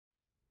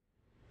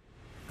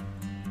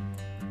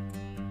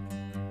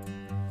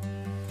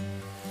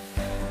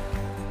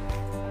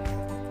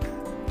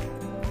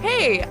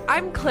Hey,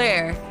 I'm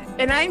Claire,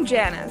 And I'm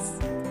Janice.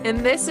 and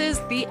this is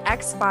The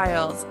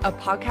X-Files, a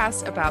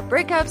podcast about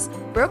breakups,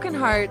 broken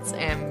hearts,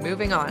 and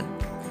moving on.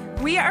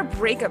 We are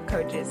breakup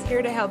coaches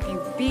here to help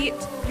you beat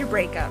your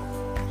breakup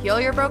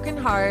Heal your broken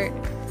heart.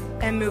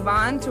 and move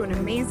on to an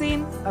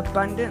amazing,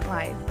 abundant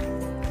life.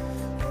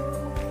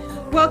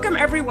 Welcome,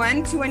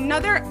 everyone, to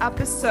another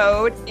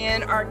episode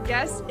in our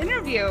guest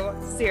interview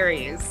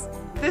series.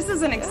 This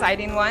is an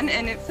exciting one,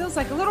 and it feels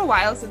like a little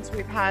while since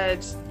we've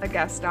had a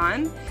guest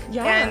on.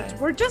 Yeah. And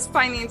we're just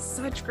finding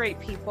such great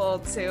people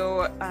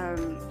to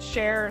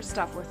share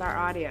stuff with our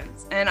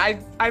audience. And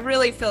I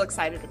really feel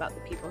excited about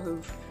the people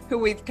who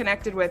we've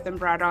connected with and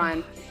brought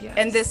on. Yes.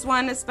 And this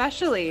one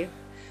especially.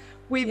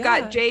 We've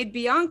got Jade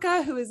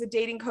Bianca, who is a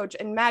dating coach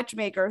and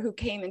matchmaker, who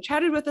came and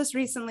chatted with us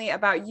recently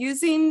about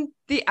using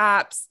the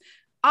apps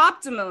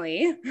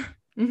optimally,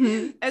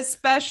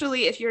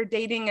 especially if you're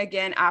dating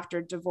again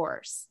after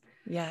divorce.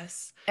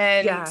 Yes.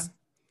 And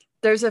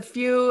there's a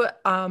few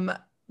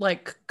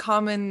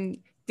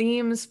common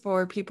themes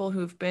for people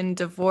who've been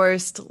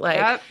divorced,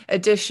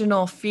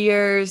 additional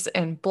fears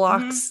and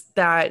blocks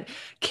that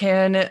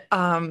can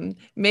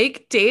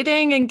make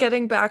dating and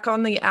getting back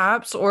on the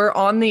apps or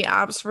on the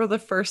apps for the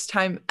first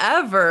time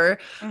ever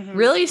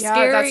really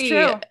scary. That's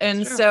true.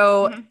 And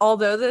so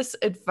although this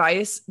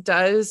advice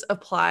does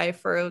apply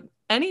for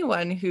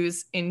anyone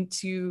who's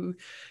into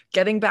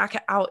getting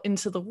back out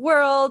into the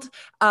world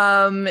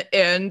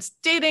and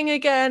dating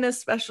again,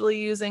 especially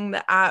using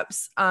the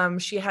apps,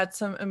 she had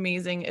some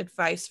amazing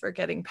advice for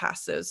getting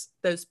past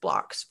those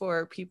blocks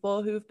for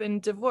people who've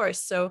been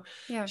divorced. So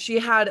she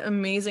had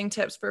amazing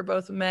tips for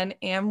both men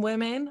and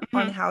women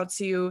on how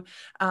to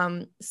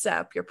set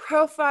up your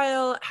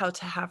profile, how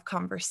to have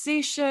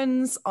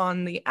conversations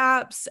on the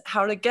apps,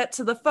 how to get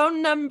to the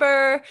phone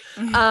number.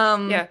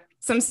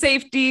 Some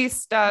safety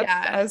stuff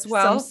as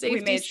well. We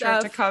made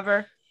sure to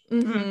cover.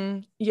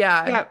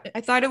 Yeah,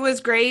 I thought it was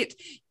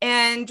great.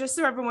 And just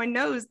so everyone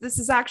knows, this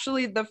is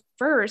actually the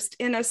first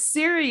in a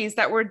series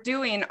that we're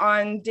doing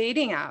on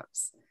dating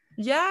apps.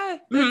 Yeah,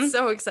 that's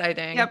so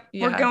exciting. Yep.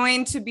 Yeah. We're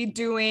going to be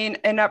doing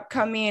an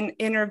upcoming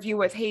interview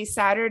with Hey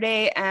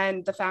Saturday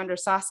and the founder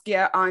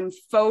Saskia on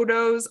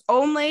photos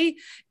only.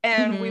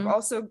 And we've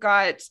also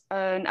got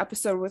an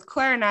episode with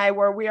Claire and I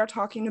where we are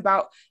talking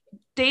about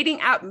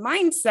dating app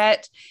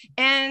mindset.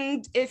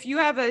 And if you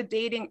have a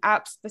dating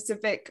app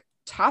specific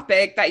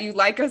topic that you'd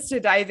like us to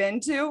dive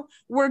into,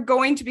 we're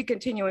going to be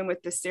continuing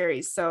with this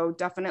series. So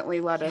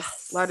definitely let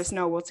us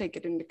know. We'll take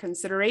it into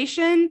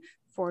consideration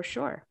for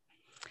sure.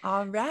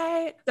 All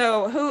right.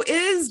 So who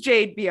is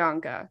Jade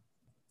Bianca?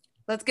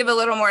 Let's give a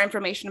little more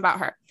information about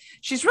her.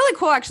 She's really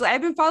cool, actually.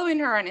 I've been following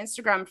her on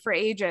Instagram for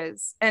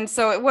ages. And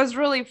so it was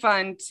really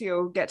fun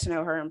to get to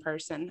know her in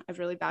person. I've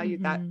really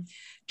valued that.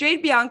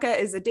 Jade Bianca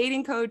is a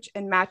dating coach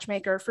and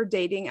matchmaker for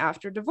dating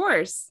after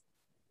divorce.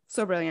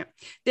 So brilliant.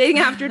 Dating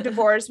after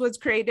divorce was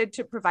created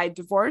to provide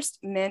divorced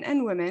men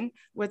and women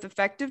with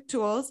effective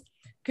tools,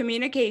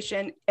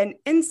 communication, and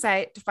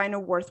insight to find a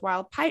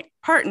worthwhile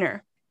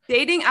partner.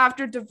 Dating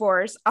After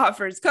Divorce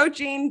offers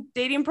coaching,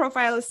 dating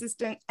profile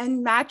assistance,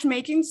 and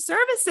matchmaking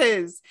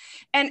services.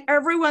 And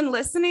everyone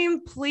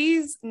listening,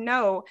 please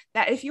know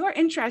that if you are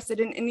interested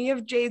in any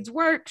of Jade's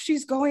work,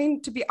 she's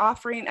going to be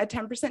offering a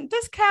 10%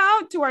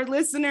 discount to our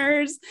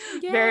listeners.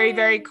 Yay. Very,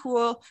 very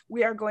cool.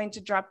 We are going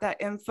to drop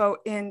that info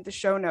in the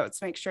show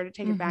notes. Make sure to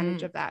take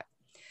advantage of that.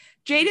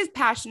 Jade is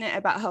passionate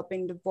about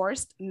helping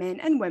divorced men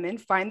and women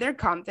find their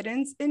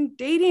confidence in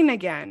dating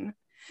again.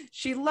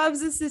 She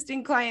loves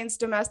assisting clients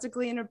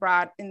domestically and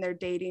abroad in their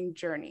dating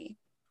journey.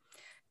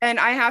 And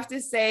I have to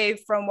say,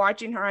 from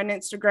watching her on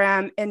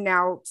Instagram and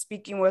now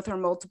speaking with her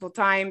multiple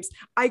times,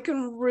 I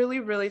can really,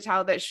 really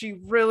tell that she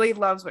really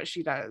loves what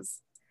she does.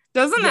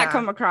 Doesn't that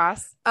come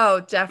across?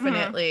 Oh,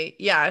 definitely.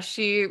 Yeah,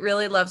 she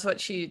really loves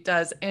what she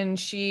does. And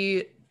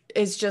she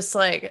is just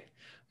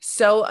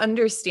so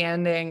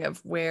understanding of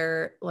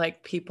where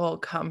people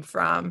come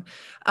from.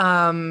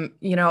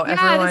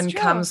 Everyone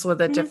comes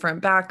with a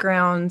different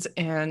background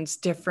and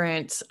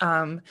different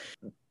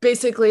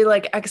basically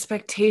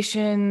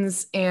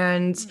expectations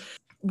and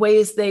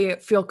ways they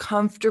feel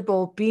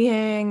comfortable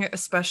being,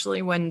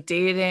 especially when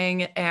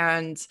dating.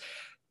 And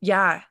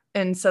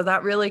so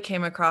that really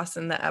came across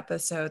in the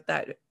episode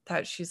that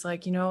she's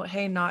like,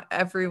 hey, not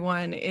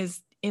everyone is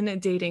in a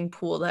dating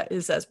pool that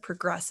is as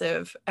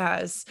progressive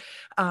as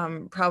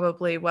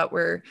probably what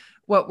we're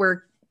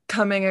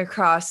coming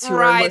across who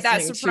are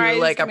listening to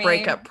a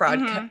breakup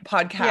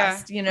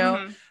podcast,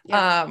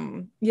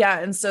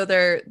 and so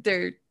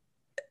they're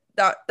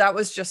that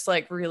was just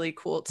really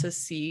cool to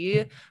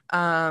see.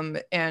 I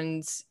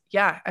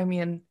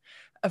mean,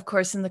 of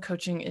course, in the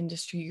coaching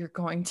industry, you're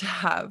going to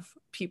have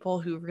people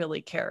who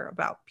really care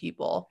about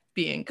people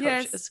being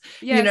coaches,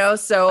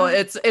 so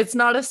it's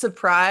not a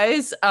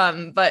surprise,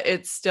 but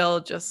it's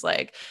still just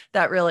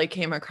that really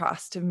came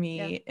across to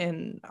me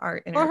in our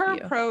interview. Her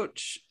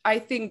approach, I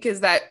think,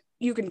 is that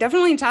you can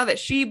definitely tell that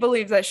she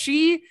believes that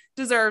she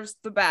deserves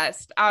the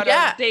best out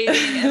of dating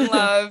and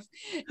love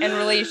and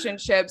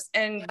relationships,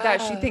 and that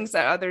she thinks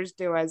that others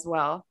do as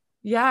well.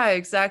 Yeah,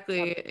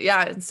 exactly.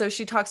 Yeah. And so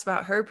she talks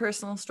about her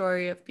personal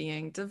story of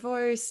being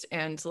divorced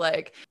and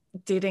like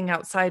dating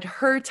outside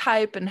her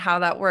type and how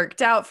that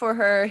worked out for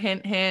her.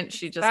 Hint, hint,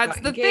 she just That's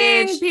got the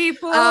thing, engaged.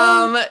 people.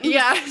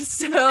 Yeah. I know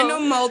So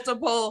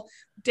multiple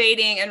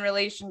dating and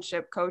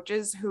relationship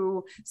coaches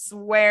who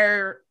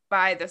swear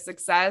by the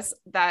success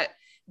that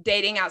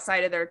dating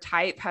outside of their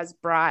type has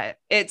brought.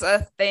 It's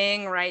a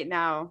thing right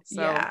now.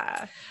 So,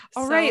 yeah.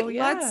 all So right,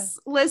 yeah. let's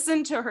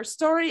listen to her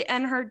story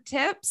and her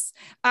tips.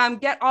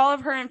 Get all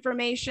of her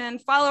information,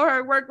 follow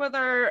her, work with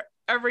her,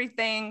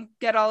 everything.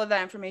 Get all of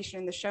that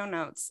information in the show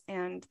notes.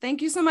 And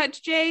thank you so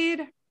much,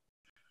 Jade.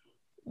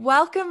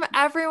 Welcome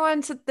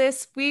everyone to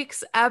this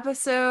week's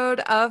episode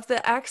of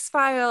the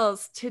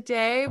X-Files.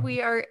 Today we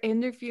are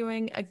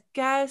interviewing a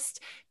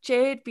guest,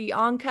 Jade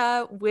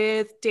Bianca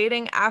with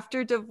Dating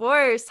After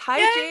Divorce. Hi,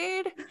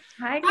 Yay! Jade.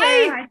 Hi,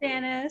 Claire. Hi. Hi,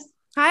 Janice.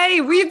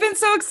 Hi, we've been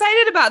so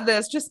excited about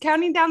this, just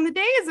counting down the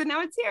days, and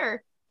now it's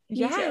here.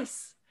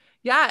 Yes.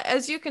 Yeah,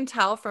 as you can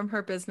tell from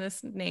her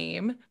business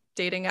name,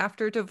 Dating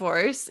After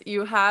Divorce,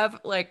 you have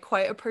like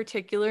quite a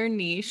particular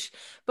niche,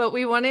 but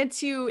we wanted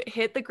to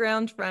hit the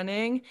ground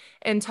running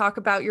and talk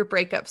about your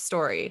breakup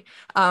story.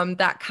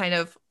 That kind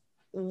of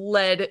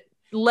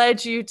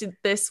led you to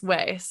this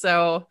way.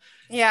 So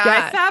Yeah,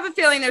 yeah. I have a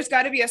feeling there's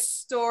got to be a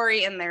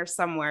story in there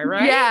somewhere,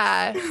 right?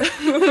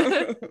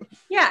 Yeah.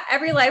 Yeah,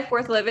 every life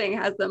worth living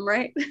has them,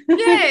 right?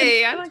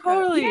 Yay, I like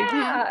Totally. that.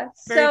 Yeah.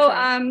 Very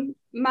So, true.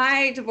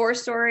 my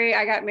divorce story,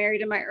 I got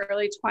married in my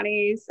early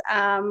 20s.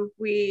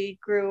 We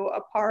grew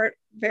apart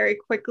very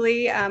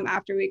quickly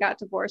after we got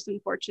divorced,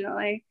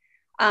 unfortunately.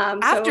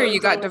 After you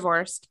got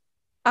divorced.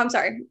 I'm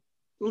sorry,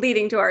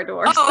 leading to our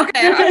divorce. Oh,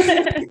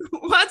 okay.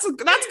 Well,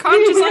 that's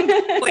conscious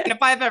undiscipline if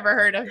I've ever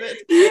heard of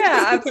it.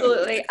 Yeah,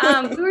 absolutely.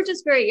 We were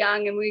just very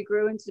young and we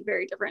grew into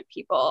very different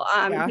people.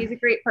 Yeah. He's a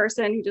great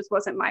person. He just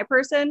wasn't my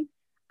person.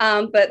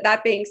 But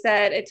that being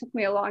said, it took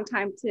me a long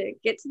time to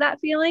get to that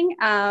feeling.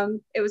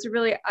 It was a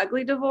really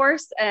ugly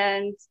divorce,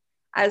 and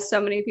as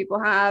so many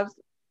people have.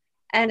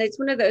 And it's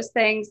one of those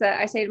things that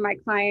I say to my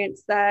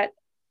clients that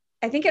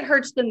I think it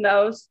hurts the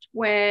most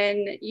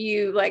when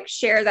you like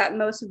share that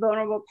most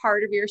vulnerable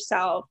part of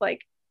yourself,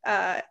 like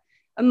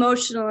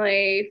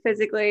emotionally,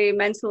 physically,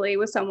 mentally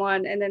with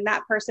someone, and then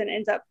that person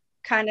ends up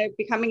kind of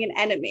becoming an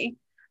enemy.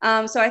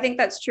 So I think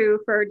that's true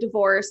for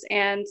divorce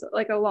and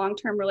like a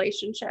long-term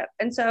relationship.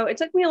 And so it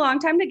took me a long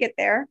time to get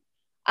there.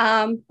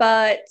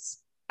 But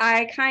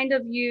I kind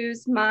of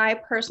used my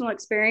personal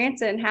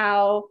experience and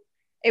how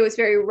it was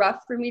very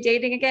rough for me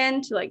dating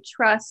again to like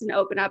trust and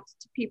open up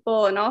to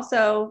people, and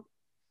also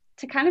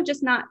to kind of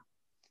just not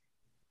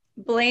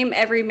blame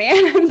every man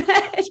I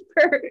met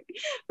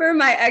for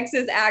my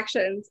ex's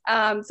actions.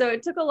 So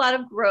it took a lot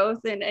of growth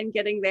and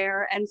getting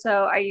there. And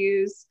so I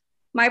use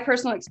my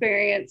personal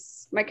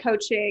experience, my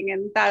coaching,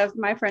 and that of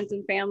my friends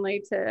and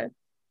family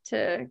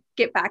to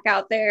get back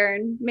out there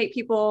and make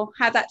people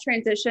have that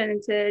transition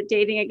into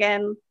dating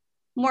again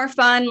more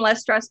fun,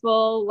 less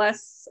stressful,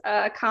 less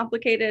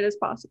complicated as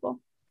possible.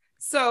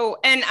 So,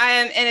 and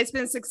it's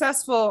been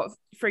successful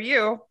for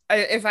you,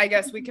 if I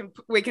guess we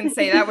can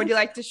say that. Would you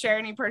like to share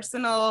any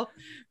personal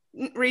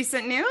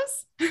recent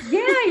news?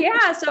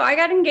 Yeah. So I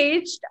got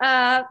engaged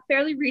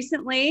fairly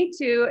recently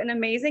to an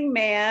amazing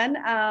man,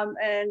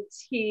 and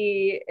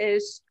he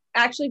is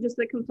actually just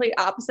the complete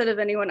opposite of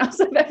anyone else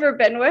I've ever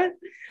been with,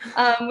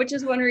 which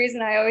is one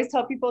reason I always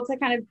tell people to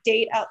kind of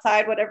date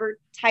outside whatever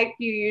type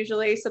you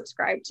usually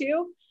subscribe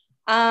to.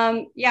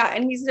 Yeah,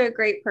 and he's a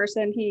great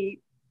person. He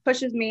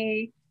pushes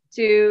me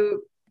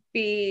to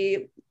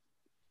be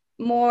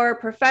more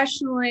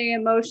professionally,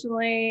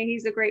 emotionally.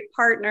 He's a great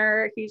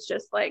partner. He's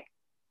just like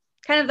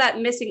kind of that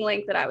missing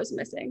link that I was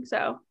missing.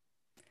 So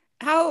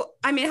how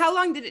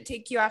long did it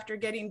take you after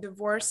getting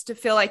divorced to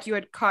feel like you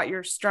had caught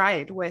your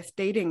stride with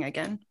dating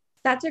again?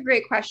 That's a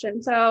great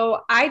question. So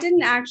I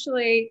didn't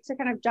actually, to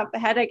kind of jump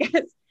ahead, I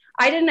guess,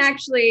 I didn't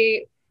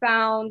actually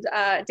found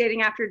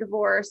dating after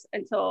divorce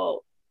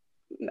until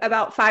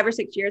about 5 or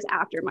 6 years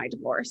after my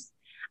divorce.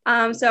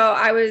 So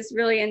I was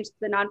really into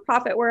the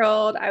nonprofit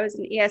world. I was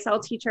an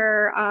ESL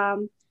teacher.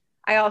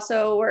 I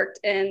also worked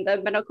in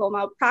the medical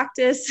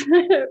malpractice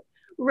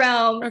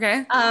realm.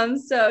 Okay.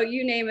 So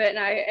you name it,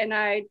 and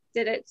I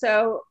did it.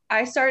 So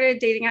I started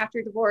dating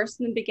after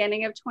divorce in the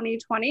beginning of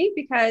 2020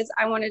 because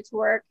I wanted to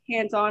work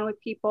hands-on with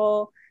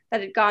people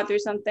that had gone through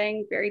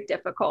something very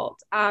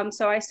difficult.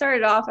 So I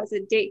started off as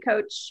a date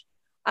coach,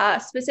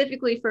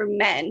 specifically for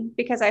men,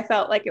 because I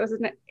felt like it was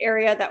an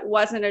area that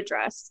wasn't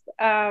addressed.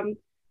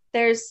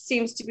 There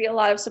seems to be a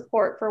lot of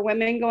support for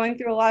women going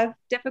through a lot of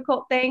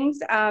difficult things.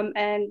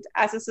 And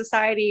as a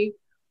society,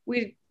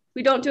 we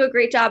don't do a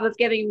great job of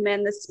giving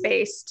men the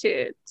space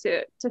to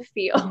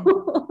feel.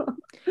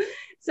 Mm-hmm.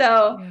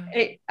 So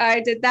yeah. I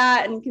did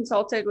that and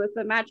consulted with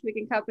a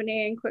matchmaking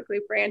company and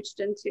quickly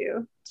branched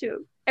into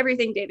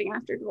everything dating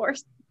after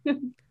divorce.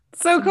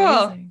 So cool.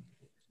 Amazing.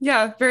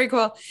 Yeah, very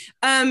cool.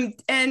 And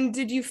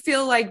did you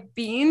feel like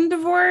being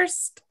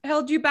divorced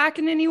held you back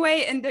in any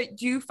way? And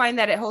do you find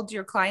that it holds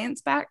your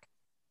clients back?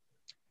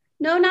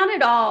 No, not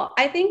at all.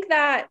 I think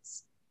that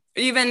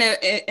Even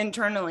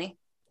internally,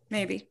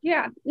 maybe.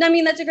 Yeah. I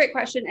mean, that's a great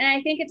question. And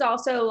I think it's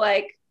also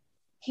like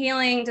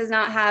healing does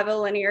not have a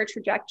linear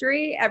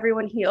trajectory.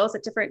 Everyone heals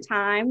at different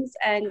times,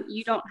 and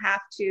you don't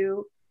have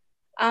to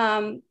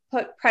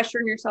put pressure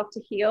on yourself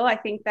to heal. I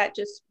think that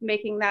just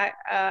making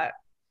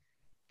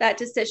that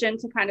decision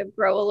to kind of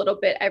grow a little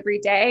bit every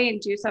day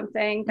and do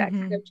something that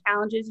kind of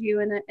challenges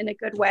you in a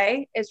good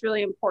way is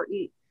really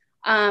important.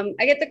 I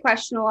get the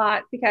question a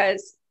lot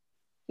because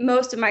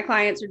most of my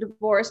clients are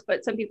divorced,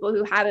 but some people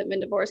who haven't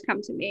been divorced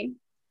come to me.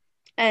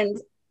 And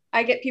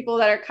I get people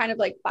that are kind of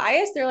like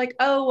biased. They're like,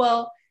 oh,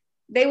 well,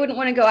 they wouldn't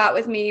want to go out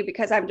with me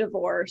because I'm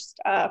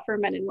divorced, for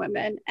men and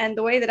women. And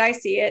the way that I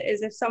see it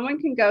is if someone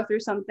can go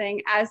through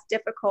something as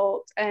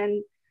difficult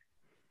and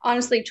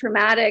honestly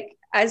traumatic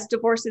as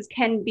divorces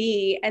can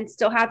be and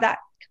still have that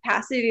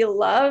capacity to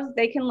love,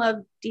 they can love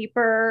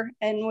deeper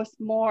and with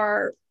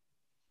more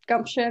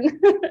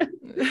gumption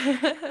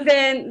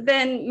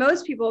than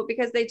most people,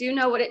 because they do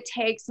know what it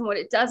takes and what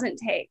it doesn't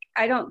take.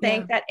 I don't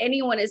think that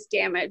anyone is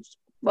damaged.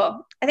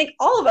 Well, I think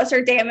all of us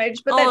are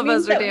damaged, but all of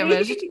us are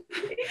damaged.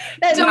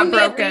 That's not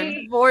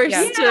broken,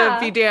 forced to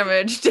be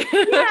damaged.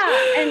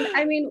 And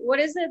I mean, what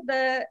is it?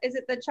 Is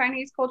it the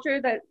Chinese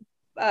culture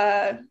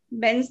that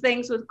mends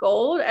things with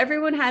gold?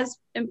 Everyone has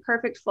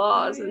imperfect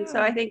flaws, and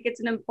so I think it's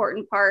an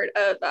important part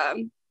of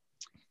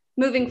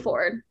moving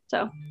forward.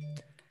 So,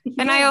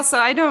 and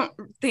I don't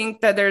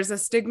think that there's a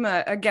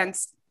stigma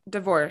against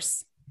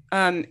divorce.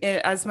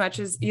 As much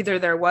as either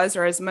there was,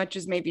 or as much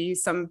as maybe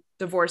some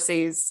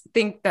divorcees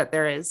think that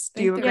there is.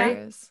 Do you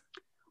agree?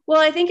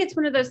 Well, I think it's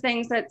one of those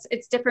things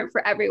it's different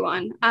for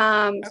everyone.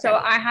 So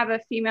I have a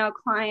female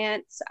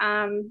client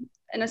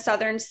in a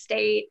southern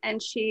state, and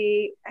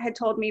she had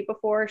told me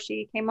before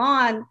she came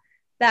on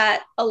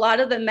that a lot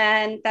of the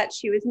men that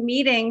she was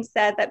meeting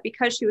said that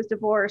because she was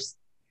divorced,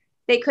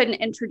 they couldn't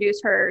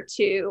introduce her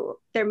to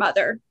their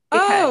mother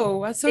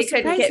because that's so they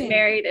couldn't surprising. get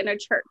married in a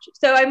church.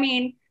 So, I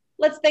mean,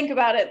 let's think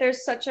about it.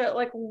 There's such a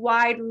like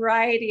wide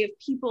variety of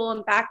people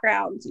and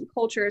backgrounds and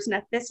cultures and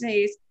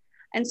ethnicities.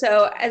 And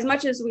so as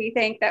much as we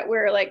think that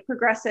we're like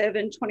progressive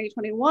in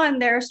 2021,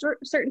 there are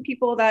certain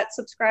people that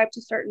subscribe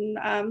to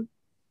certain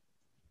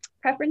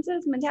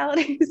preferences,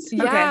 mentalities.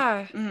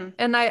 Yeah.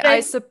 And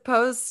I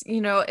suppose,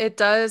 it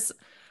does.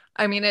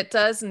 I mean, it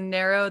does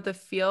narrow the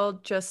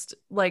field just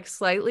like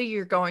slightly.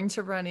 You're going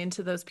to run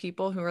into those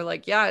people who are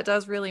like, yeah, it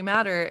does really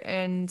matter.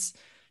 And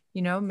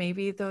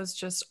maybe those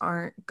just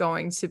aren't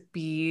going to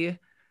be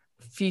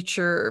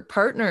future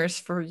partners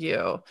for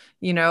you.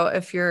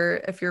 If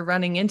you're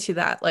running into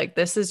that, like,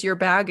 this is your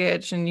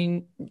baggage,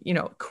 and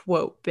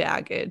quote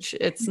baggage.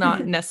 It's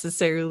not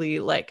necessarily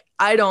like,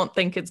 I don't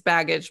think it's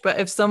baggage, but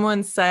if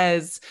someone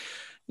says,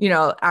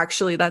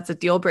 actually that's a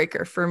deal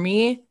breaker for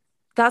me,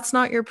 that's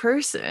not your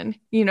person,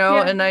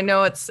 and I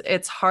know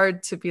it's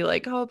hard to be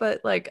like, oh,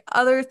 but like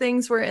other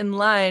things were in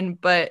line,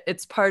 but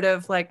it's part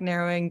of like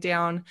narrowing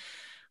down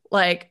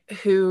like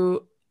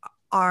who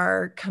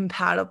are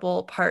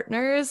compatible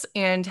partners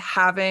and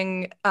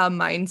having a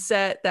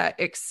mindset that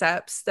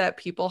accepts that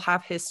people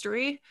have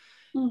history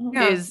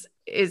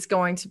is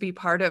going to be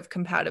part of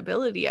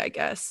compatibility, I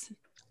guess.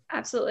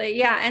 Absolutely.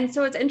 Yeah. And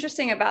so what's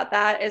interesting about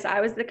that is I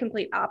was the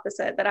complete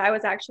opposite, that I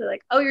was actually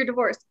like, oh, you're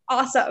divorced.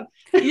 Awesome.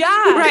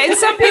 Yeah. Right. And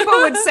some people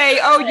would say,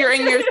 oh, you're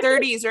in your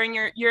 30s or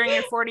you're in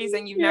your 40s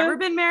and you've never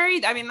been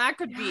married. I mean, that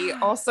could be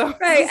also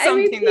right. I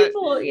mean,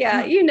 people,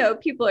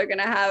 that... people are going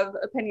to have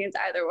opinions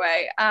either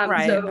way.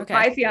 So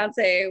my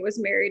fiance was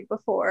married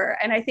before,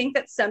 and I think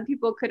that some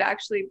people could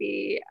actually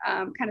be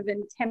kind of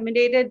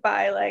intimidated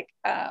by like,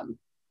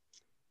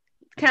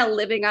 kind of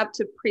living up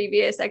to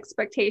previous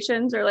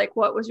expectations, or like,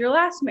 what was your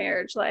last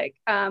marriage like?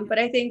 But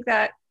I think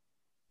that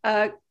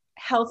a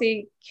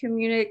healthy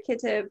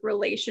communicative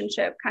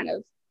relationship kind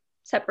of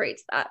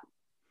separates that.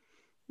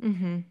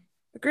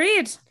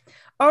 Agreed.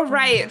 All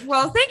right.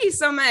 Well, thank you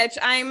so much.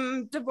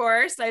 I'm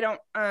divorced. I don't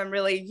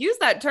really use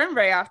that term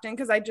very often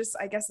because I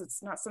guess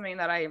it's not something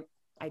that I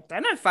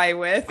identify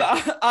with.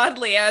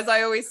 Oddly, as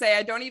I always say,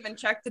 I don't even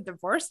check the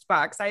divorced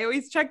box. I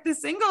always check the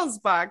singles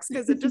box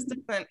because it just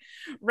doesn't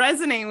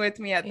resonate with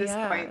me at this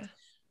point.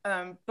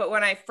 But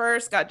when I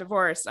first got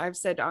divorced, I've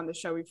said on the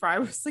show before, I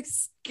was like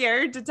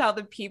scared to tell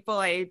the people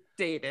I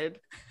dated.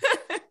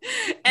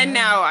 And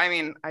now, I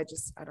mean, I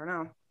don't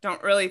know.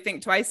 Don't really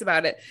think twice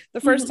about it. The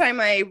first time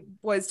I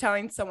was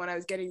telling someone I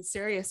was getting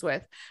serious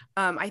with,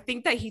 I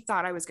think that he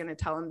thought I was going to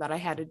tell him that I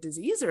had a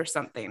disease or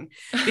something.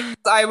 Because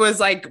I was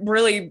like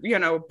really,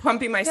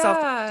 pumping myself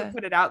to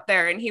put it out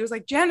there. And he was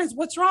like, Janice,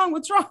 what's wrong?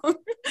 What's wrong?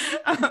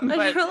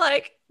 But you're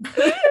like,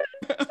 but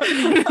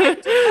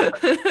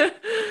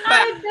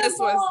this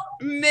was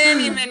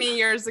many, many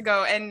years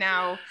ago. And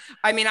now,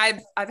 I mean,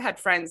 I've had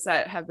friends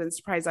that have been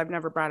surprised I've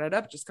never brought it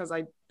up just because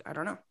I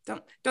don't know.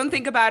 Don't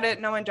think about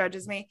it. No one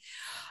judges me.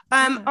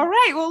 All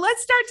right. Well,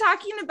 let's start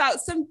talking about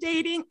some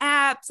dating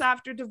apps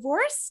after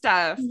divorce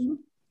stuff. You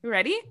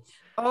ready?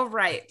 All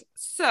right.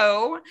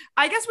 So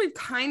I guess we've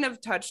kind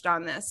of touched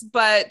on this,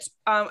 but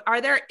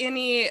are there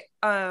any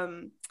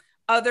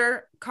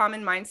other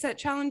common mindset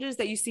challenges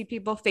that you see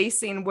people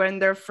facing when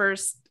they're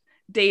first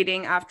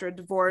dating after a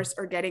divorce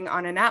or getting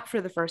on an app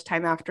for the first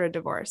time after a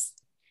divorce?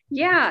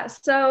 Yeah.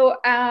 So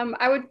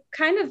I would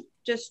kind of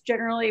just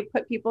generally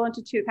put people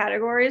into two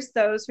categories: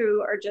 those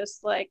who are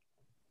just like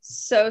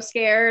so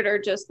scared or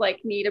just like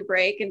need a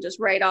break and just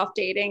write off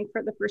dating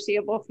for the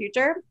foreseeable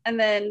future. And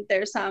then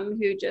there's some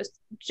who just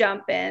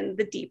jump in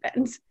the deep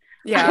end.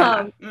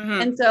 Yeah.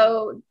 And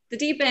so the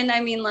deep end, I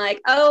mean, like,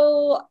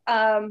 oh,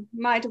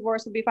 my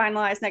divorce will be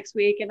finalized next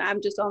week and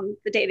I'm just on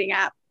the dating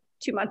app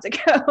 2 months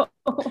ago.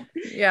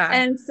 Yeah.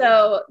 And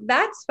so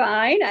that's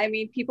fine. I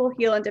mean, people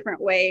heal in different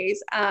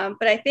ways.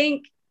 But I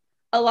think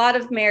a lot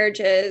of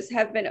marriages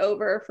have been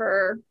over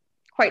for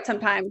quite some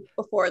time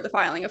before the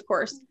filing, of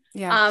course.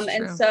 Yeah.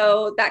 And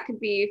so that could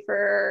be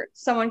for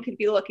someone could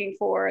be looking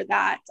for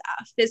that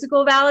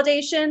physical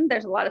validation.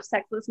 There's a lot of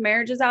sexless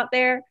marriages out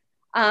there.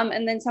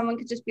 And then someone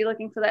could just be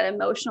looking for that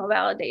emotional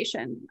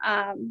validation.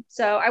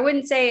 So I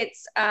wouldn't say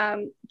it's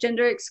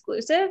gender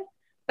exclusive,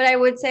 but I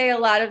would say a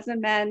lot of the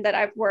men that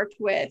I've worked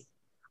with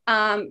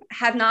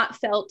have not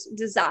felt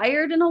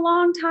desired in a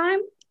long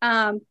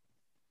time.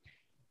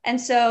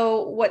 And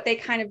so what they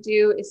kind of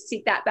do is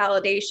seek that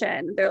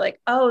validation. They're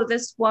like, oh,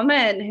 this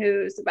woman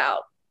who's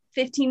about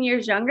 15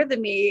 years younger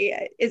than me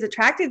is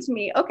attracted to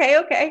me.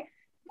 Okay.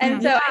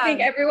 And so I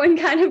think everyone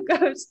kind of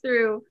goes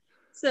through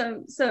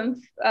some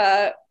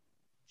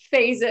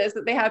phases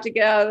that they have to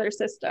get out of their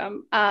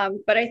system.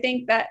 But I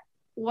think that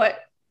what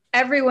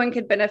everyone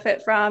could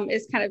benefit from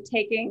is kind of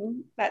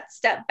taking that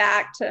step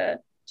back to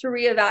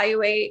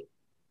reevaluate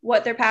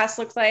what their past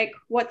looks like,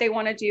 what they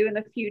want to do in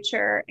the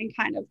future, and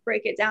kind of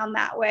break it down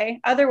that way.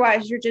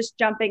 Otherwise, you're just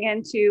jumping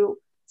into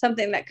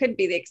something that could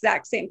be the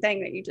exact same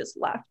thing that you just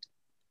left.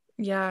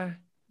 Yeah.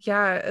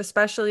 Yeah.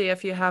 Especially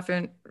if you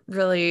haven't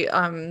really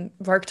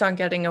worked on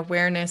getting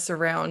awareness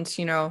around,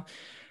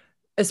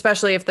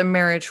 especially if the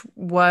marriage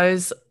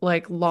was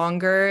like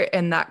longer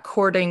and that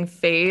courting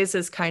phase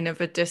is kind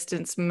of a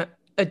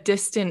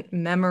distant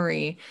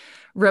memory.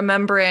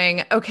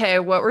 Remembering, okay,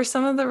 what were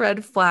some of the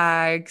red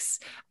flags?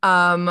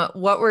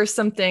 What were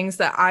some things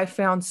that I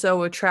found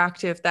so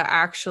attractive that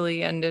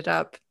actually ended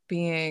up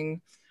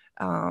being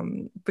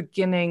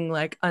beginning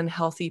like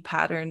unhealthy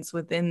patterns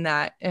within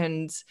that?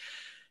 And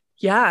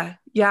yeah,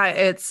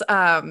 it's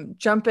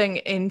jumping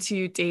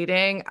into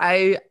dating.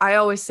 I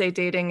always say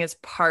dating is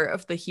part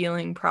of the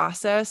healing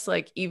process.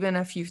 Like even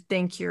if you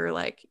think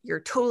you're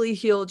totally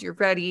healed, you're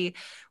ready,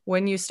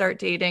 when you start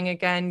dating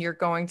again, you're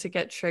going to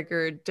get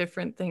triggered.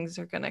 Different things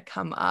are going to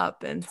come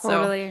up. And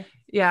totally.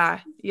 So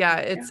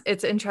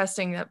it's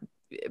interesting that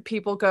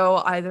people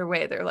go either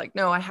way. They're like,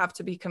 no, I have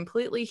to be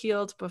completely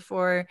healed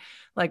before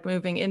like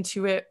moving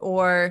into it,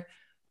 or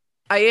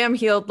I am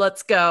healed,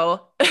 let's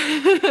go.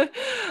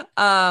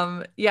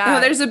 No,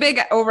 there's a big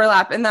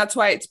overlap, and that's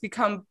why it's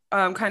become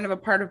kind of a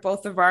part of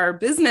both of our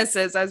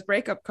businesses as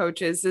breakup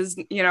coaches. Is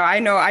I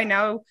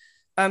now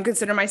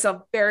consider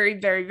myself very,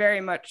 very,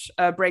 very much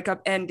a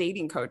breakup and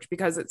dating coach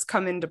because it's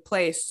come into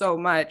play so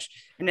much,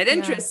 and it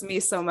interests me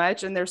so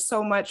much, and there's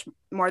so much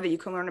more that you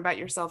can learn about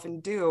yourself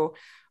and do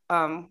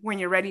when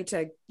you're ready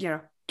to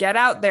get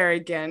out there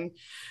again.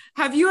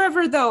 Have you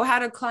ever though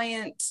had a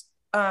client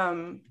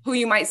who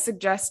you might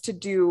suggest to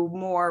do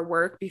more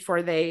work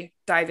before they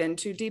dive in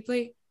too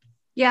deeply?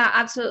 Yeah,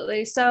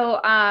 absolutely. So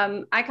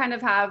I kind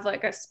of have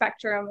like a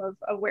spectrum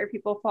of where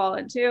people fall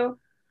into.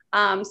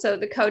 So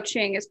the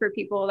coaching is for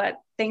people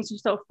that things are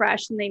so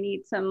fresh and they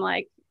need some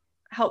like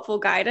helpful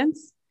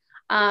guidance.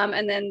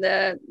 And then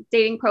the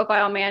dating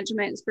profile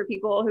management is for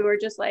people who are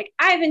just like,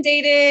 I haven't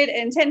dated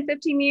in 10,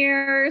 15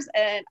 years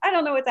and I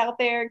don't know what's out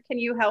there. Can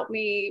you help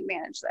me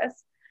manage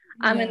this?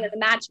 And then the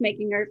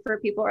matchmaking are for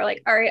people who are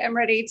like, all right, I'm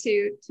ready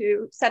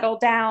to settle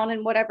down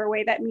in whatever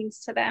way that means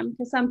to them.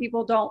 Because some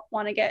people don't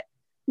want to get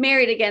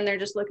married again. They're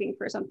just looking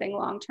for something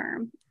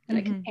long-term and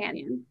a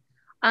companion.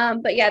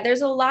 But yeah,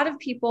 there's a lot of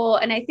people,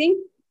 and I think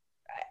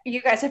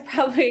you guys have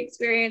probably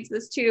experienced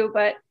this too,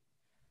 but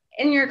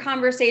in your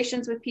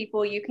conversations with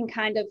people, you can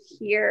kind of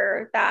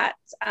hear that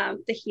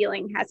the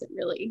healing hasn't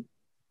really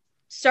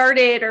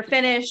started or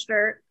finished,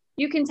 or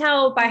you can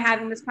tell by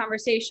having this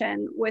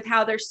conversation with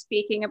how they're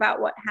speaking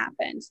about what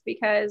happened,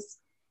 because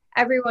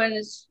everyone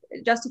is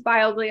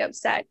justifiably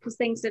upset because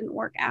things didn't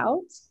work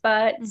out.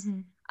 But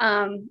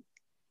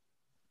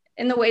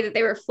in the way that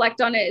they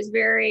reflect on it is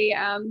very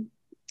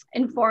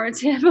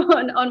informative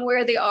on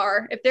where they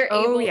are, if they're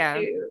able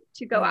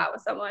to go out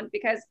with someone.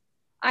 Because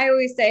I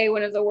always say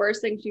one of the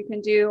worst things you can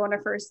do on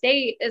a first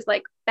date is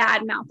like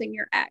bad mouthing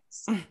your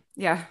ex.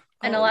 Yeah.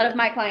 And a lot of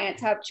my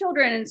clients have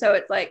children. And so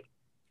it's like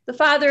the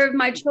father of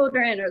my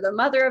children or the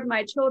mother of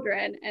my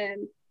children.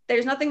 And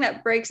there's nothing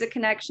that breaks a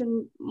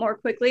connection more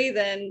quickly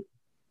than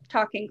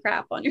talking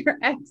crap on your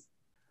ex.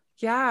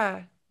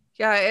 Yeah.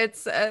 Yeah.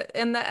 It's,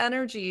 and the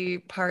energy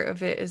part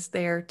of it is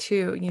there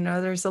too.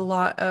 There's a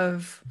lot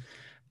of,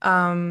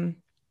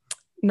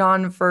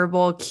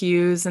 nonverbal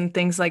cues and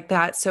things like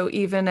that. So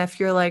even if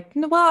you're like,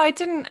 no, well, I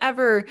didn't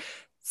ever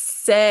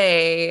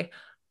say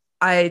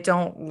I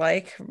don't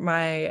like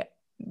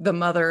the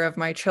mother of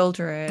my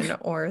children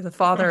or the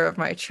father of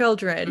my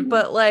children,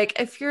 but like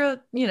if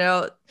you're,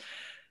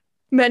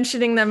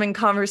 mentioning them in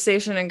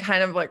conversation and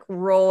kind of like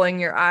rolling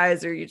your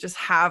eyes, or you just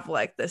have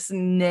like this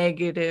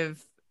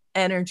negative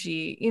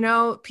energy,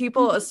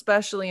 people,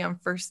 especially on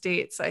first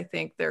dates, I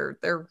think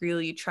they're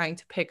really trying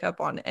to pick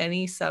up on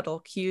any subtle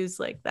cues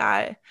like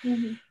that.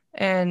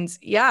 And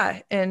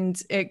yeah,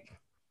 and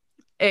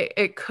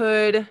it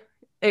could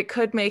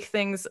make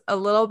things a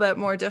little bit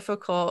more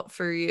difficult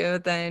for you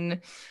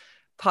than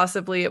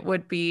possibly it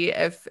would be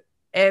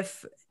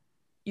if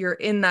you're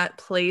in that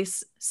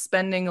place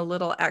spending a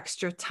little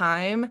extra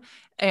time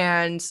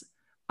and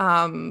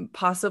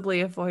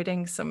possibly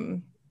avoiding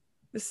some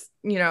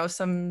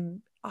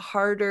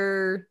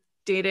harder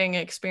dating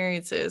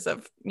experiences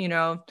of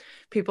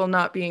people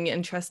not being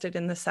interested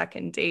in the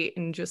second date,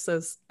 and just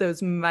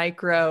those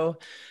micro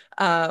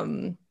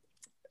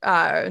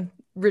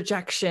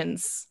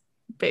rejections,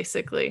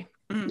 basically.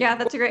 Yeah,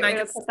 that's a great way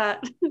to put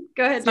that.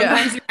 Go ahead.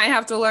 Sometimes you might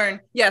have to learn.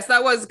 Yes,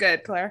 that was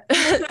good, Claire.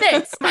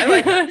 Thanks. I'm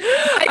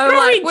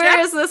like, where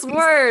is this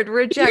word?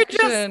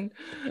 Rejection.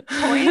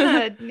 Coin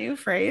a new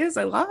phrase.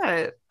 I love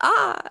it.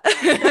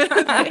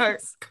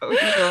 Nice. Cool.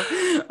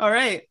 All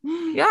right.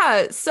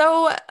 Yeah.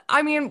 So,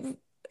 I mean,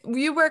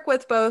 you work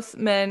with both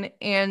men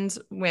and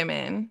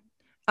women.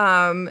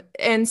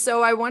 And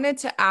so I wanted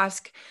to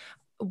ask,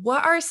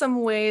 what are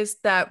some ways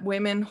that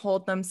women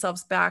hold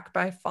themselves back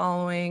by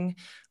following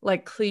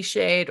like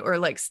cliched or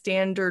like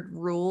standard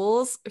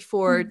rules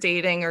for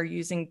dating or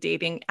using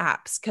dating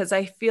apps? Because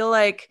I feel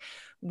like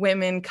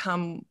women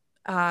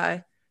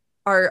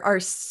are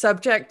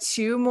subject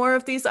to more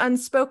of these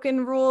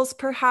unspoken rules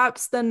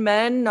perhaps than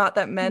men. Not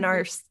that men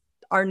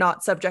are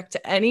not subject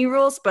to any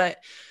rules, but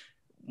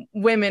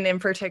women in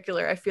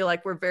particular, I feel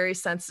like we're very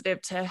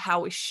sensitive to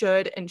how we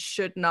should and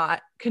should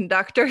not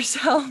conduct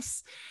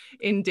ourselves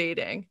in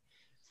dating.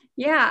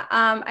 Yeah,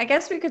 I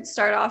guess we could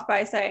start off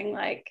by saying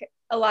like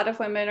a lot of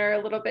women are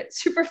a little bit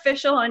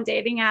superficial on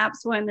dating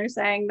apps when they're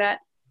saying that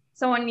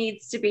someone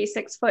needs to be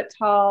 6 foot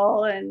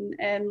tall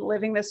and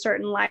living this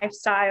certain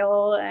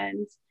lifestyle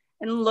and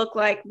look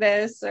like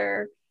this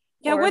or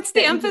what's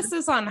the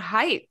emphasis on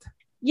height?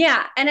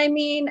 Yeah, and I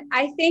mean,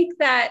 I think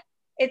that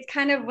it's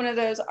kind of one of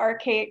those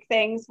archaic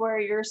things where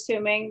you're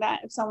assuming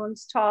that if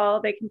someone's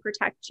tall, they can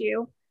protect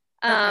you.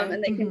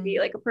 And they can be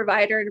like a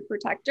provider and a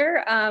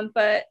protector.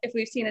 But if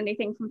we've seen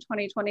anything from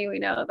 2020, we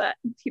know that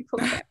people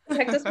can't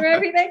protect us from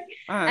everything.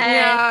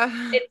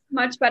 And it's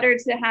much better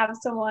to have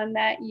someone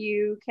that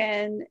you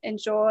can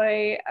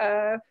enjoy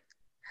a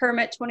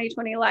hermit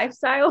 2020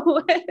 lifestyle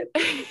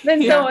with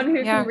than someone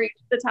who can reach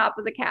the top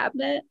of the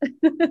cabinet.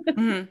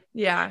 But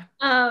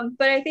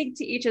I think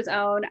to each his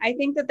own. I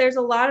think that there's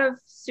a lot of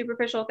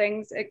superficial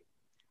things,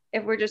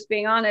 if we're just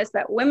being honest,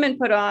 that women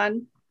put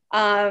on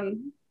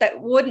that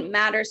wouldn't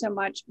matter so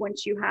much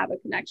once you have a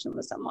connection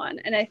with someone.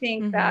 And I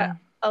think that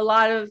a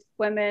lot of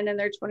women in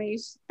their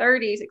 20s,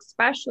 30s,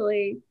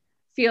 especially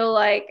feel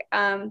like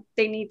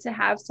they need to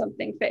have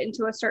something fit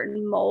into a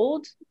certain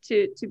mold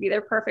to be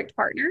their perfect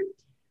partner.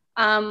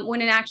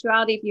 When in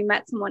actuality, if you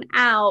met someone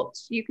out,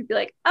 you could be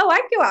like, oh,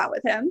 I'd go out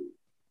with him.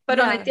 But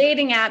on a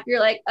dating app,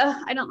 you're like,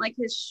 oh, I don't like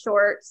his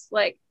shorts.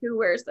 Like, who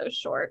wears those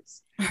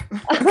shorts?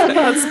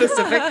 That's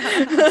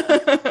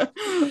specific.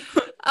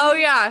 Oh,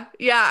 yeah.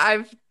 Yeah.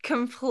 I've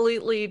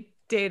completely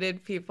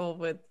dated people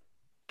with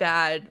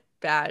bad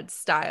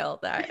style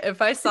that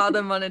if I saw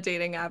them on a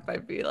dating app,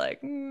 I'd be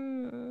like,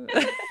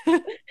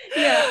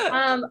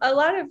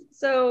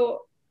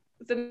 So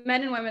the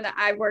men and women that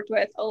I've worked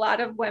with, a lot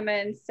of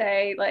women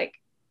say like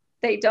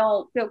they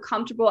don't feel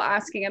comfortable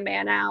asking a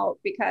man out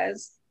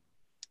because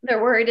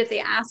they're worried if they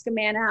ask a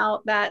man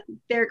out that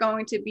they're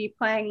going to be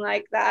playing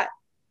like that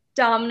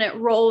dominant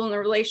role in the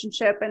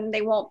relationship and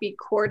they won't be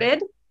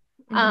courted.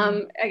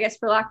 I guess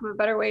for lack of a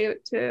better way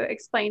to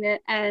explain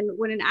it. And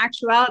when in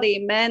actuality,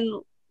 men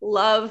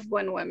love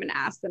when women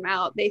ask them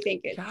out. They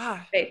think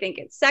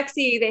it's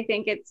sexy. They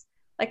think it's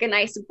like a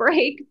nice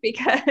break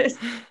because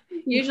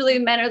usually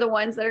men are the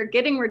ones that are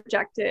getting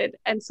rejected.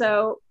 And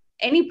so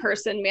any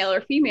person, male or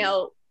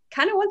female,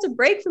 kind of wants a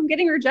break from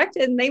getting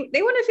rejected and they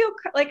want to feel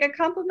like a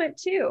compliment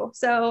too.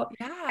 So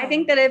I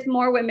think that if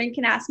more women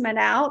can ask men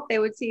out, they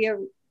would see a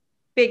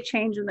big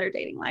change in their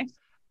dating life.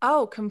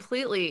 Oh,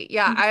 completely.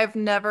 Yeah. I've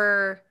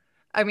never,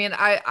 I mean,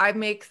 I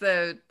make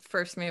the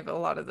first move a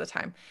lot of the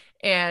time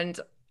and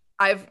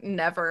I've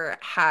never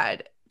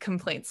had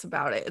complaints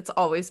about it. It's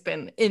always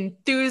been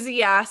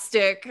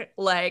enthusiastic,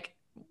 like,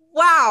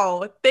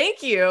 wow,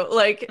 thank you.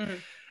 Like,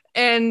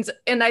 and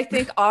I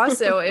think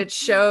also it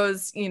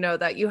shows,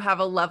 that you have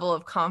a level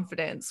of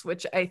confidence,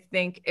 which I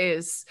think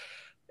is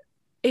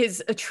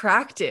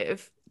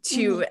attractive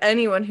to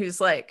anyone who's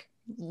like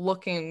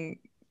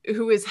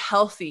who is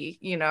healthy.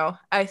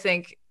 I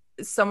think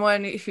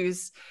someone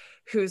who's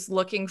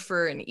looking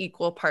for an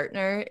equal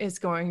partner is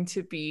going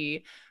to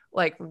be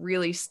like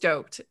really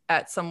stoked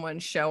at someone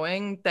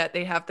showing that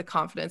they have the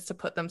confidence to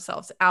put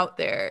themselves out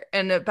there.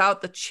 And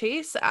about the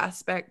chase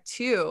aspect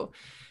too,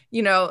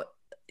 you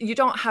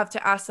don't have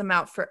to ask them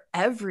out for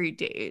every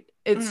date.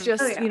 It's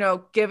just,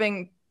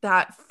 giving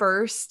that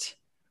first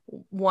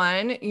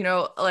one, you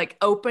know, like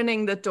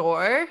opening the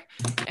door,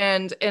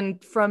 and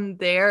from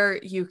there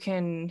you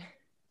can,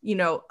 you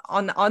know,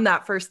 on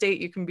that first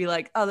date you can be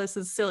like, oh, this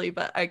is silly,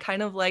 but I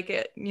kind of like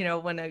it, you know,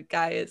 when a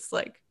guy is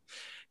like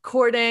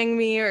courting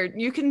me, or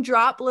you can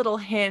drop little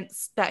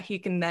hints that he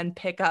can then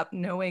pick up,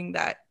 knowing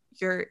that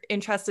you're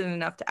interested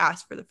enough to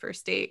ask for the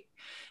first date.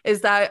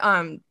 Is that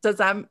does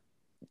that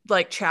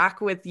like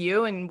track with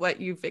you and what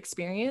you've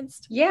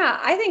experienced? Yeah,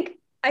 I think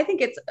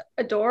it's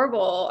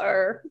adorable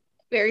or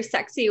very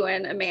sexy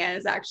when a man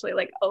is actually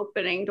like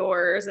opening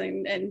doors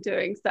and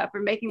doing stuff,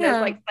 or making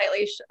those like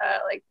slightly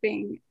like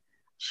being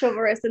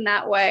chivalrous in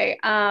that way.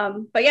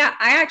 But yeah,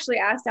 I actually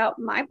asked out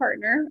my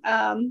partner.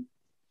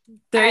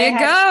 There you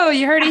go.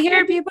 You heard it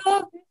here,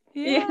 people.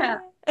 Yeah.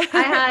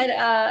 I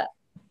had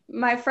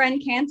my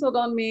friend canceled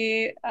on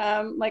me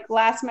like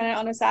last minute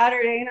on a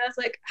Saturday, and I was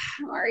like,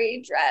 I'm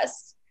already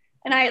dressed.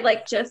 And I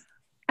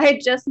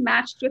had just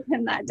matched with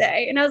him that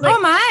day. And I was like,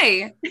 oh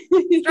my,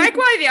 strike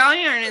while the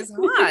iron is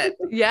hot.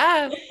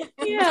 Yeah.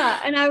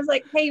 Yeah. And I was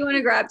like, hey, you want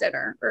to grab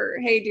dinner? Or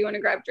hey, do you want to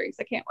grab drinks?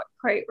 I can't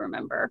quite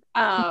remember.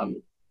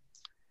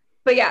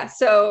 But yeah,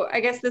 so I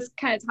guess this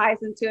kind of ties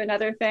into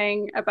another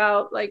thing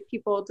about like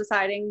people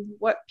deciding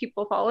what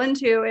people fall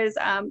into is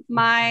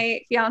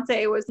my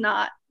fiance was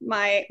not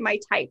my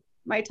type.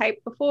 My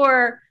type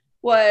before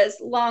was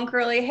long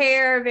curly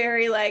hair,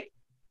 very like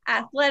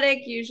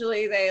athletic.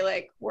 Usually they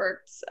like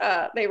worked,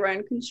 they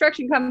run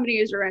construction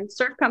companies or run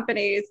surf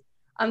companies.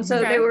 So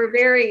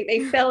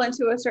they fell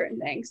into a certain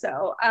thing.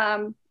 So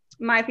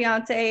my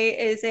fiance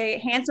is a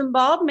handsome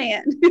bald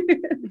man,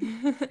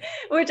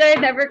 which I had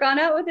never gone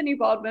out with any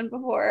bald men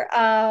before.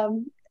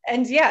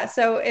 And yeah,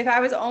 so if I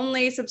was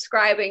only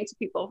subscribing to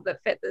people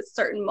that fit this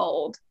certain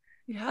mold,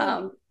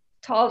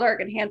 tall,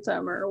 dark, and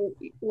handsome, or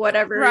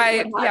whatever,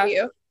 right? What have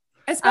you.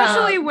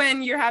 Especially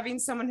when you're having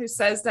someone who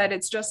says that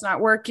it's just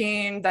not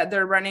working, that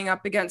they're running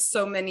up against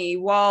so many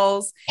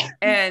walls.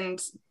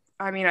 And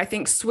I mean, I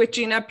think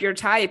switching up your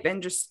type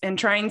and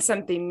trying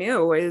something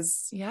new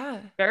is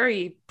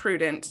very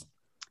prudent.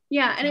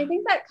 Yeah. And I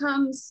think that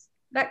comes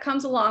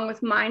along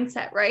with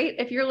mindset, right?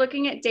 If you're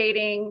looking at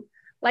dating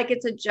like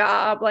it's a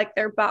job, like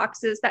there are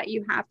boxes that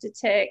you have to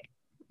tick,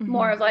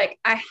 more of like,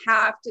 I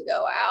have to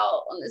go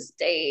out on this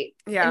date,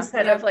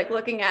 instead of like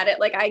looking at it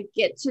like I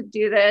get to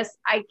do this,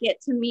 I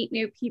get to meet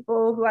new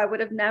people who I would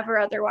have never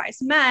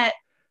otherwise met.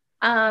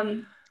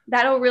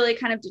 That'll really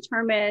kind of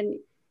determine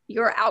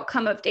your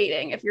outcome of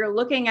dating. If you're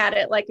looking at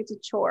it like it's a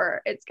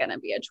chore, it's going to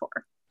be a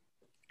chore.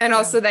 And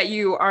also that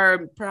you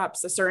are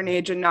perhaps a certain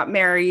age and not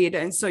married,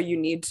 and so you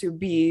need to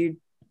be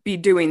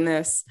doing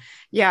this.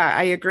 Yeah,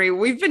 I agree.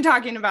 We've been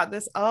talking about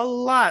this a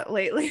lot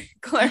lately,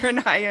 Claire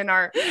and I, in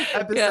our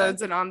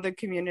episodes and on the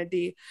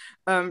community,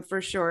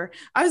 for sure.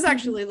 I was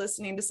actually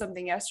listening to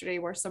something yesterday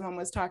where someone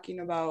was talking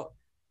about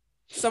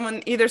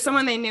either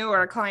someone they knew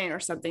or a client or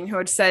something, who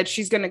had said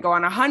she's going to go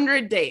on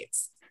 100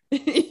 dates.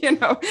 You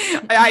know,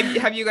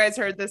 have you guys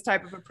heard this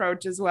type of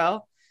approach as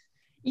well?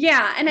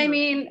 Yeah. And I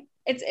mean,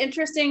 it's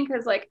interesting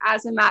because like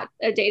as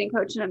a dating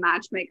coach and a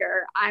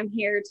matchmaker, I'm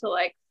here to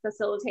like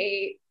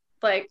facilitate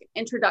like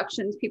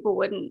introductions people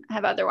wouldn't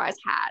have otherwise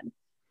had.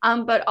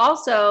 But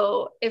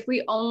also if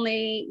we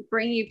only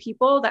bring you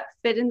people that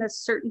fit in this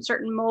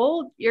certain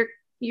mold,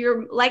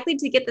 you're likely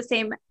to get the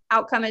same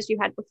outcome as you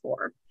had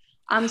before.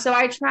 So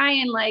I try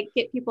and like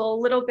get people a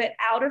little bit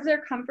out of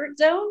their comfort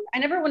zone. I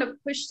never want to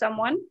push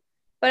someone,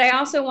 but I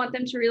also want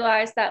them to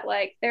realize that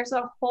like there's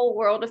a whole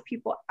world of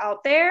people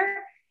out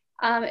there.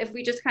 If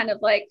we just kind of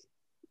like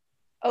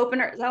open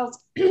ourselves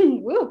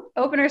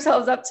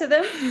up to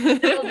them,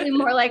 we'll be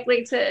more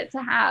likely to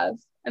have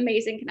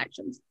amazing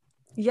connections.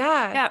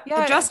 Yeah.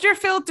 Adjust your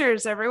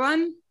filters,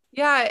 everyone.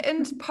 Yeah.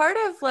 And part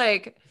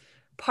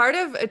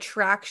of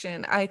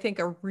attraction, I think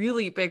a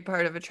really big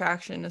part of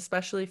attraction,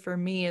 especially for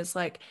me, is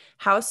like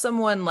how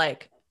someone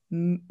like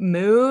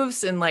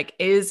moves and like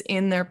is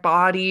in their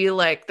body,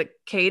 like the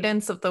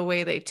cadence of the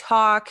way they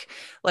talk,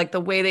 like the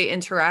way they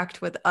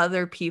interact with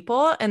other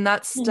people. And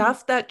that's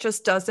stuff that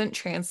just doesn't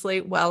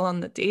translate well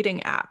on the dating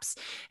apps.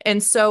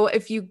 And so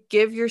if you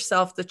give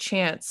yourself the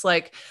chance,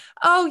 like,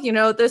 oh, you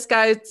know, this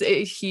guy,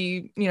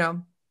 he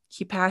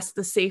passed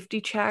the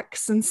safety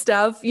checks and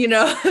stuff, you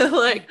know,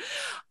 like,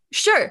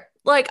 sure.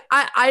 Like,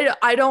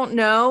 I don't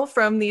know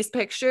from these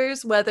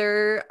pictures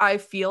whether I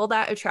feel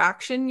that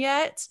attraction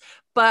yet,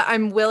 but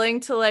I'm willing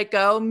to like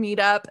go meet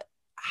up,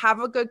 have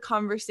a good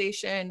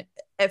conversation.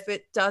 If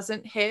it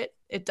doesn't hit,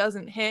 it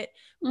doesn't hit,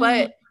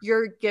 but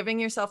you're giving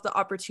yourself the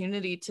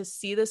opportunity to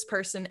see this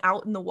person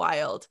out in the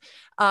wild,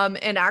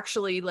 and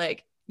actually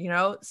like, you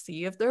know,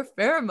 see if their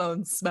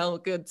pheromones smell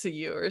good to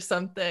you or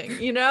something,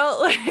 you know,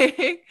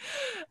 like,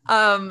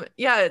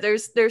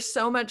 there's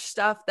so much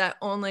stuff that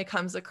only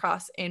comes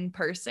across in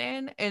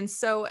person. And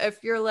so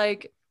if you're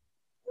like,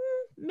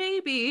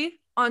 maybe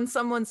on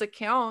someone's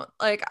account,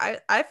 like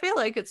I feel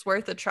like it's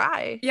worth a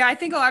try. Yeah, I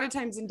think a lot of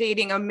times in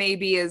dating, a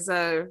maybe is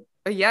a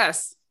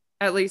yes,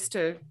 at least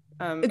to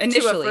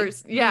initially,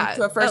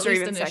 to a first or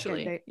even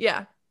initially. Second date.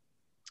 Yeah.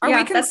 Are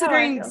we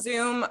considering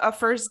Zoom a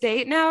first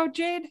date now,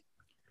 Jade?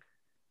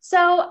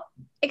 So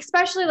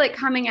especially like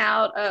coming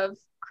out of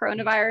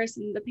coronavirus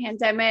and the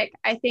pandemic,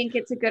 I think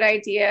it's a good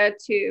idea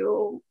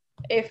to,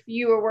 if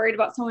you are worried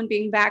about someone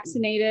being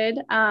vaccinated,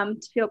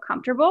 to feel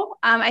comfortable.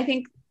 I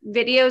think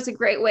video is a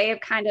great way of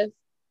kind of,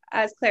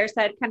 as Claire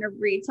said, kind of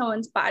read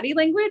someone's body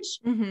language,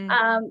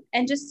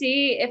 and just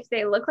see if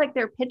they look like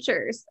their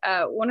pictures.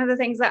 One of the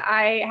things that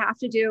I have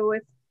to do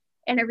with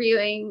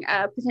interviewing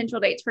potential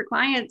dates for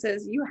clients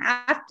is you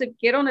have to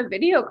get on a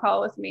video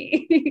call with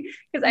me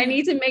because I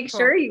need to make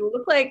sure you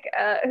look like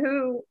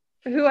who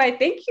I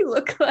think you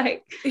look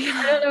like.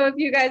 I don't know if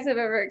you guys have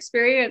ever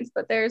experienced,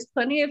 but there's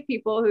plenty of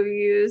people who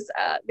use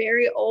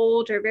very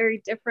old or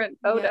very different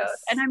photos.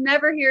 And I'm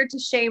never here to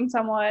shame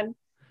someone.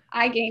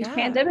 I gained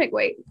pandemic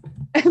weight.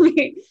 I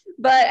mean,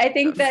 but I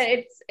think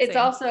that it's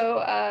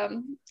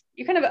also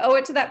you kind of owe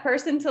it to that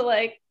person to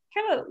like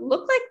kind of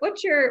look like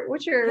what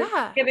you're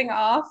giving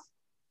off.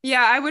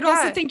 Yeah, I would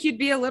also think you'd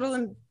be a little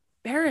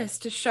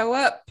embarrassed to show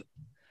up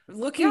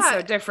looking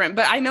so different,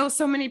 but I know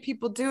so many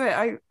people do it.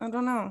 I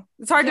don't know.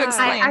 It's hard to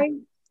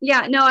explain.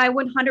 I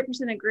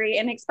 100% agree.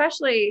 And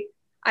especially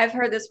I've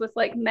heard this with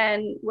like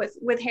men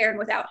with hair and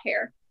without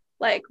hair.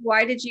 Like,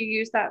 why did you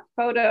use that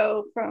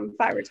photo from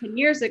 5 or 10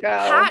 years ago?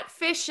 Hat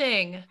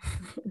fishing.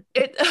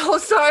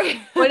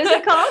 Sorry. What is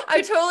it called?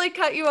 I totally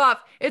cut you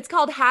off. It's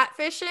called hat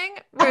fishing,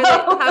 where they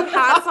have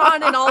hats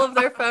on in all of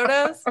their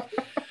photos. Like,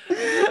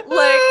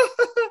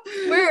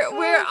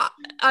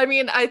 I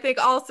mean, I think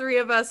all three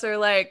of us are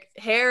like,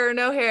 hair or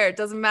no hair, it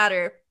doesn't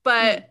matter.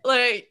 But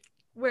like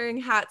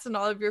wearing hats in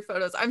all of your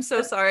photos. I'm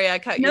so sorry I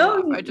cut you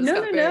off. I just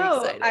got very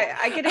excited.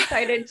 I get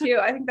excited too.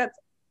 I think that's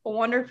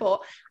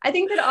wonderful. I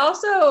think that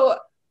also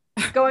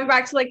going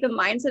back to like the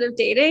mindset of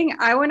dating,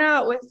 I went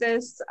out with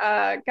this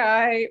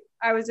guy.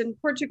 I was in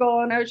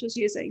Portugal and I was just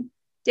using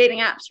dating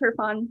apps for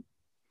fun.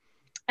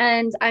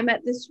 And I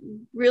met this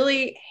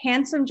really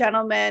handsome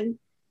gentleman.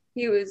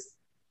 He was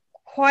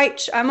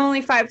I'm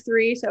only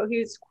 5'3", so he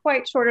was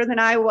quite shorter than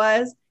I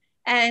was.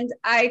 And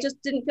I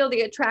just didn't feel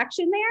the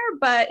attraction there,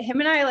 but him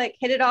and I like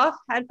hit it off,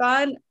 had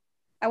fun.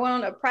 I went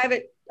on a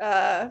private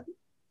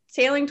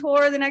sailing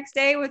tour the next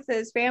day with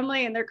his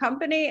family and their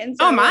company. And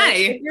so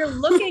if you're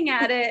looking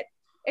at it,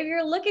 if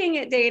you're looking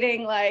at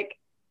dating, like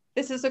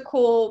this is a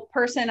cool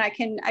person, I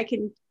can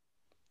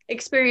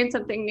experience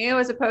something new,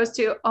 as opposed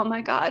to, oh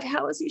my God,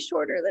 how is he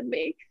shorter than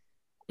me?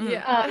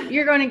 Yeah.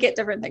 You're going to get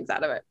different things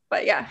out of it.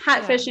 But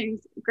hat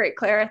fishing's great,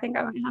 Claire. I think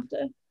I might have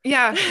to.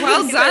 Yeah,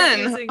 well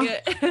done.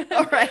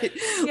 All right.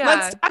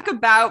 Let's talk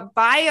about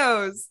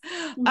bios.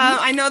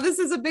 I know this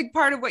is a big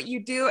part of what you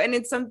do, and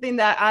it's something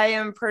that I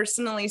am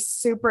personally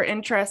super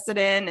interested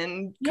in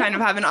and kind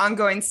of have an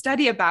ongoing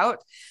study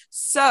about.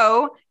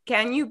 So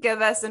can you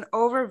give us an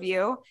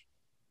overview,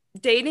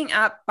 dating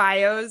app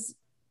bios,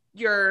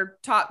 your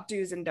top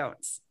do's and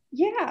don'ts?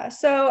 Yeah.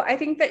 So I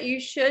think that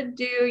you should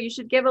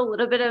give a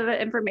little bit of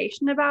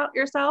information about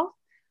yourself.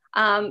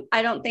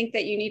 I don't think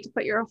that you need to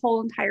put your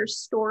whole entire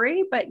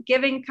story, but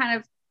giving kind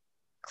of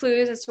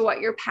clues as to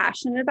what you're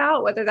passionate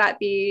about, whether that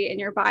be in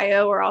your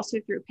bio or also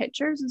through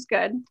pictures, is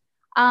good.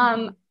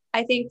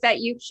 I think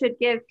that you should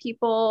give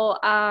people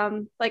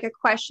like a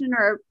question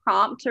or a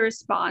prompt to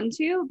respond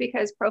to,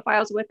 because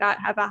profiles with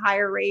that have a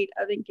higher rate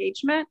of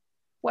engagement,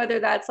 whether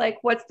that's like,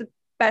 what's the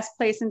best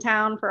place in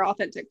town for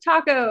authentic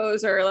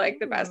tacos, or like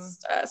the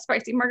best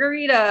spicy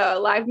margarita,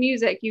 live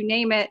music, you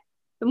name it,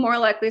 the more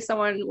likely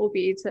someone will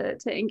be to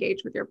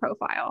engage with your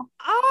profile.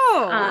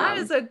 Oh, that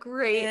is a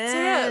great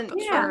tip.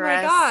 Yeah. Oh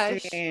my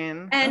gosh.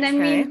 And I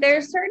mean,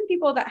 there's certain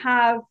people that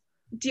have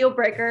deal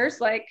breakers,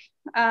 like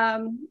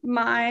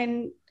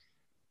mine.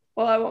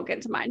 Well, I won't get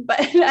into mine, but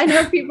I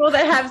know people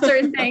that have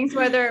certain things,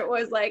 whether it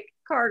was like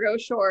cargo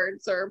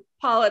shorts or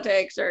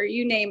politics or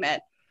you name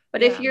it.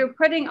 But if you're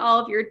putting all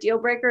of your deal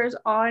breakers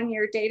on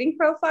your dating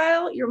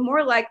profile, you're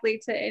more likely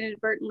to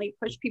inadvertently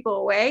push people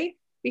away,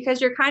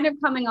 because you're kind of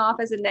coming off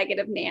as a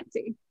negative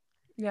Nancy.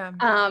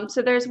 Yeah.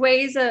 So there's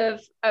ways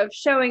of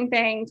showing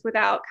things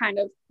without kind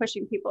of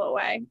pushing people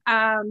away.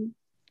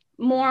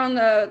 More on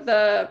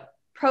the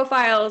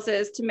profiles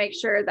is to make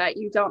sure that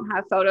you don't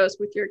have photos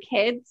with your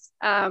kids.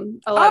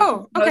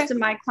 Most of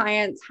my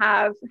clients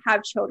have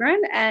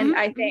children, and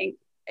I think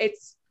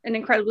it's an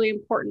incredibly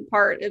important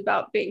part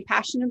about being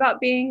passionate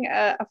about being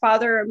a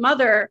father or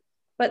mother,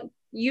 but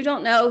you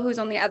don't know who's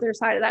on the other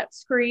side of that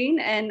screen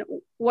and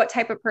what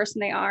type of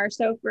person they are.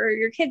 So for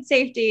your kids'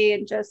 safety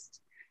and just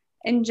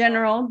in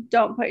general,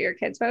 don't put your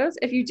kids' photos.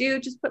 If you do,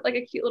 just put like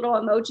a cute little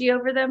emoji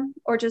over them,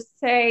 or just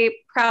say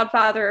proud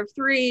father of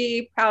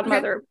 3, proud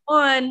mother of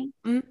 1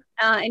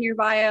 in your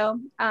bio.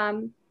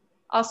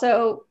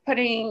 Also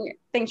putting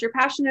things you're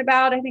passionate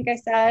about. I think I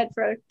said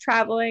for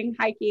traveling,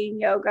 hiking,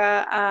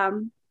 yoga,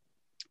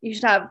 you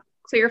should have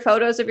clear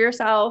photos of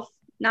yourself.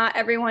 Not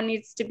everyone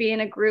needs to be in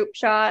a group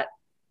shot.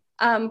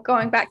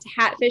 Going back to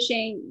hat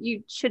fishing,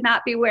 you should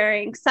not be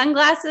wearing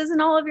sunglasses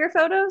in all of your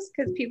photos,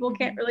 because people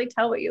can't really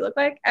tell what you look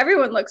like.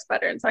 Everyone looks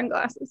better in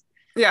sunglasses.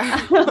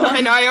 Yeah,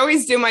 I know. I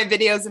always do my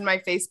videos in my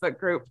Facebook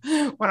group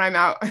when I'm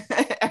out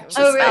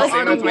Really?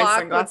 On a with my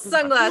walk with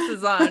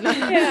sunglasses on.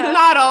 Yeah.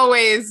 Not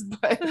always,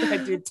 but I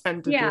do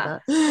tend to do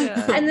that.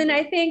 Yeah. And then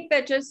I think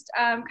that just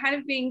kind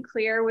of being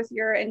clear with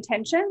your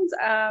intentions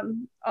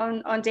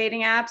on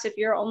dating apps. If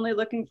you're only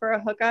looking for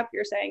a hookup,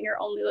 you're saying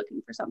you're only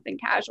looking for something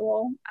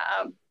casual.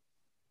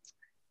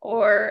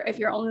 Or if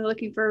you're only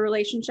looking for a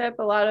relationship,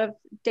 a lot of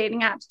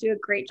dating apps do a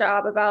great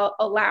job about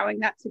allowing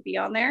that to be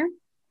on there,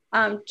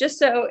 just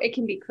so it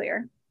can be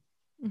clear.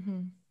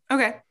 Mm-hmm.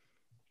 Okay.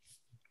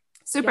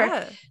 Super.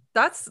 Yeah,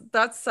 that's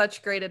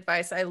such great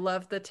advice. I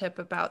love the tip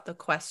about the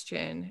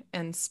question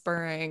and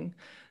spurring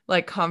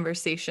like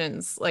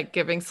conversations, like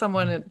giving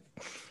someone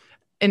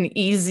an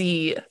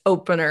easy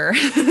opener.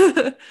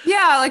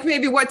 Yeah, like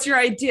maybe what's your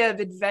idea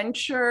of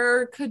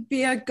adventure could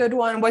be a good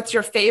one. What's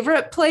your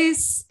favorite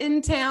place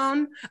in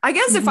town? I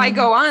guess if I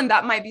go on,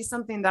 that might be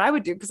something that I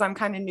would do because I'm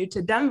kind of new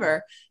to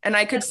Denver. And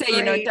I could say, great.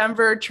 you know,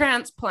 Denver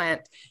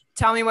transplant.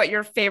 Tell me what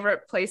your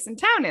favorite place in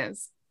town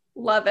is.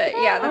 Love it.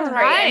 Yeah, that's All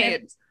great.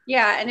 right.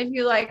 And if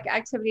you like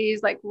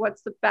activities, like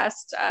what's the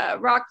best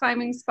rock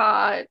climbing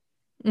spot,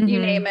 you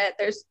name it,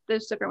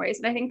 there's different ways.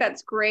 And I think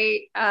that's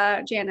great,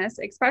 Janice,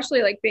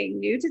 especially like being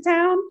new to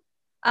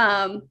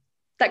town.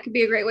 That could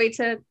be a great way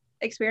to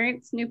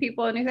experience new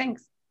people and new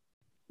things.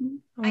 Oh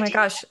my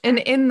gosh. And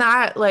in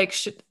that, like,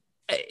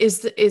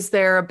 is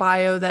there a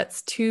bio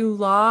that's too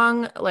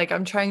long? Like,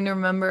 I'm trying to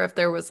remember if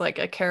there was like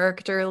a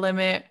character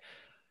limit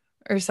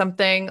or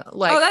something,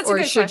 like, that's a or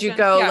good should question. you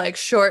go Yeah. like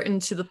short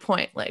and to the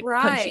point, like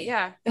punchy?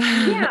 Yeah.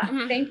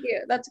 Thank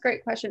you. That's a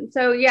great question.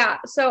 So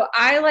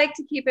I like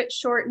to keep it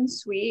short and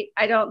sweet.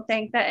 I don't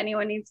think that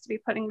anyone needs to be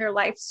putting their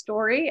life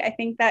story. I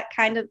think that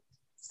kind of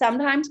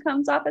sometimes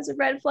comes off as a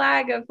red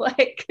flag of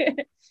like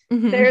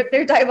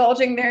they're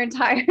divulging their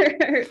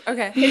entire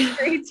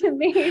history to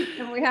me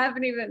and we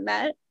haven't even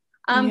met.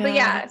 But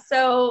yeah,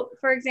 so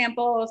for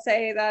example,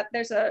 say that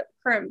there's a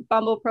current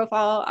Bumble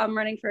profile I'm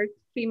running for a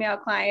female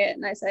client,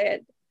 and I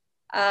say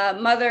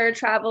mother,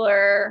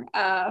 traveler,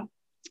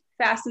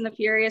 Fast and the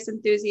Furious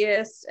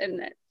enthusiast,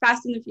 and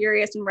Fast and the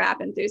Furious and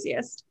rap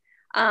enthusiast.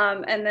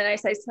 And then I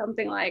say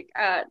something like,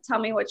 tell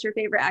me what's your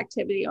favorite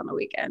activity on the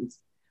weekends.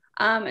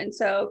 And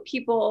so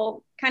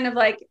people kind of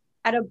like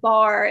at a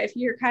bar, if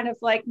you're kind of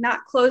like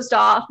not closed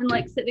off and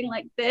like sitting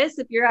like this,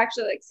 if you're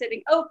actually like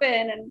sitting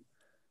open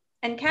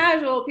and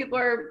casual, people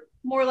are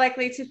more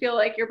likely to feel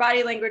like your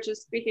body language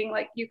is speaking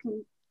like you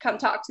can come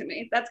talk to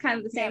me. That's kind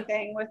of the same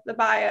thing with the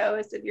bio,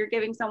 is if you're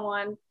giving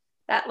someone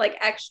that like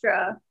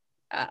extra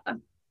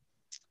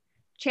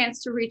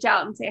chance to reach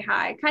out and say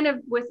hi, kind of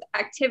with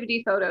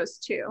activity photos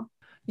too.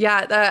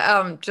 Yeah,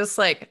 that just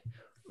like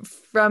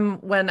from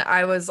when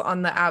I was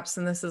on the apps,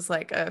 and this is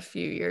like a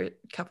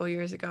couple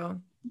years ago,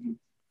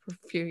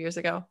 a few years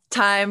ago.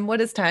 Time,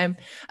 what is time?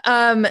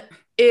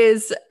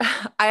 Is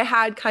I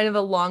had kind of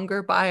a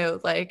longer bio,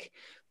 like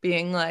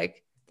being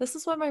like, this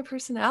is what my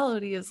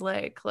personality is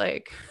like,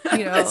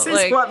 you know, this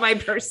is what my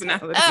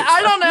personality is.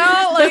 I don't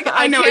know, like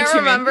I know can't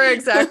remember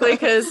exactly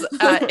because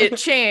it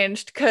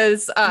changed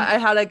because I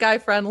had a guy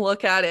friend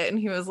look at it and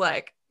he was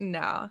like,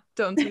 no,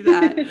 don't do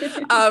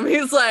that.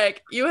 He's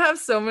like, you have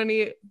so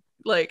many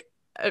like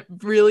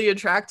really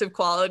attractive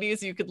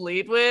qualities you could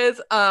lead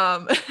with.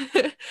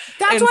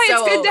 That's why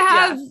it's good to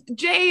have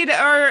Jade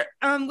or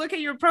look at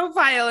your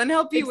profile and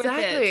help you with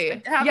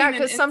it. Yeah,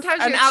 because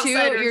sometimes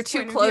you're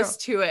too close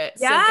to it.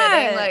 So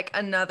getting like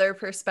another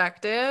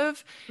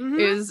perspective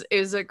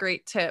is a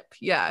great tip.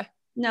 Yeah.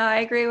 No,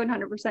 I agree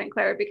 100%,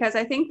 Claire, because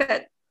I think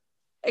that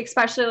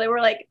especially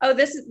we're like, oh,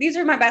 these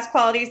are my best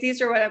qualities.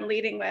 These are what I'm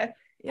leading with.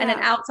 Yeah. And an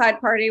outside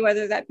party,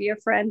 whether that be a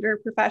friend or a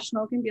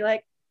professional, can be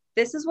like,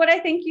 this is what I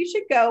think you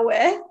should go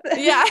with.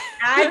 Yeah.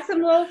 Add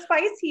some little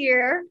spice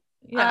here.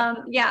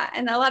 Yeah.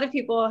 And a lot of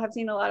people have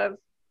seen a lot of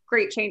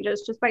great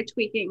changes just by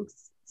tweaking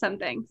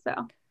something.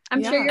 So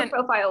I'm sure your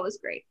profile was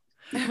great.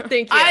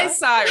 Thank you. I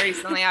saw it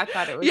recently. I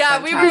thought it was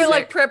fantastic. We were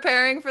like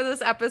preparing for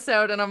this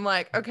episode and I'm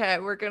like, okay,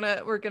 we're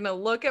gonna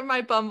look at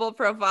my Bumble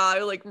profile. I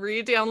like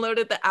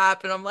re-downloaded the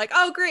app and I'm like,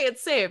 oh great,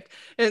 it's saved.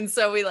 And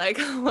so we like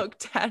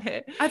looked at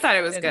it. I thought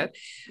it was good.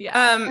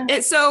 Yeah.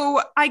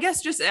 So I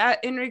guess just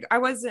I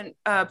wasn't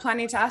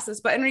planning to ask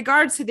this, but in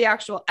regards to the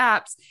actual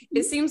apps,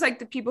 it seems like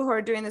the people who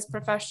are doing this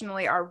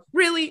professionally are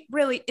really,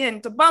 really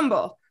into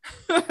Bumble,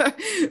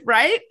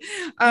 right?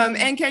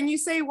 And can you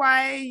say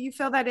why you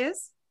feel that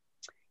is?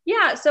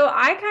 Yeah, so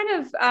I kind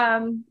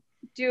of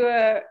do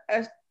a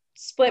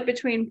split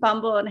between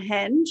Bumble and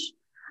Hinge.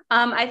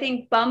 I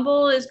think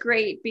Bumble is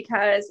great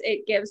because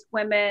it gives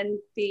women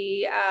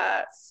the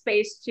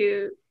space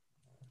to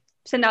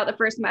send out the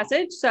first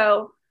message.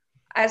 So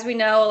as we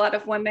know, a lot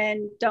of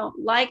women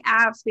don't like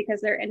apps because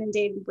they're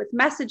inundated with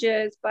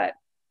messages, but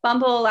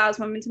Bumble allows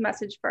women to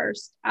message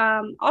first.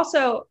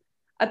 Also,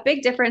 a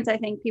big difference I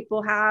think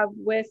people have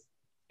with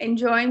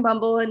enjoying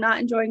Bumble and not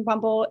enjoying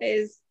Bumble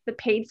is the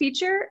paid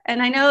feature.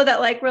 And I know that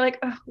like, we're like,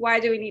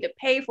 why do we need to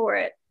pay for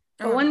it?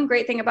 But one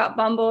great thing about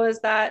Bumble is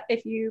that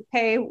if you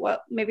pay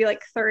maybe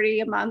like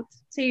 $30 a month,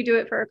 so you do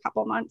it for a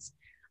couple months,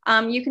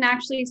 you can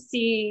actually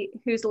see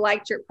who's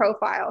liked your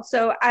profile.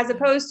 So as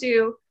opposed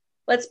to,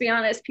 let's be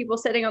honest, people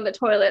sitting on the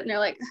toilet and they're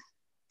like,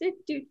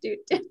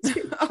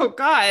 oh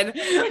God.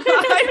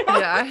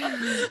 Yeah.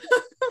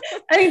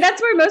 I mean,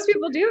 that's where most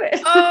people do it.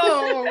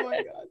 Oh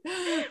my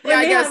God. Yeah,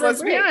 I guess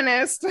let's be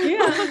honest.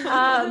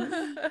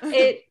 Yeah.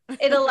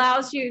 It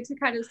allows you to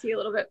kind of see a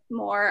little bit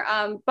more.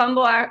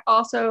 Bumble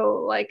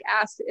also like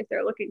asks if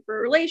they're looking for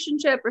a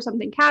relationship or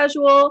something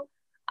casual.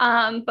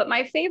 But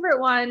my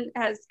favorite one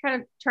has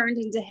kind of turned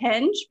into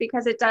Hinge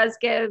because it does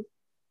give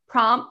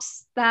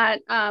prompts that,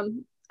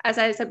 as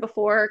I said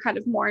before, kind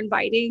of more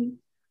inviting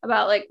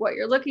about like what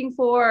you're looking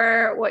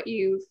for, what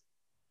you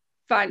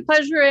find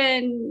pleasure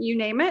in, you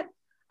name it.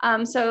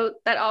 So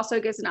that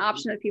also gives an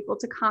option of people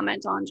to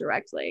comment on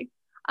directly.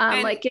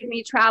 Like give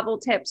me travel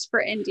tips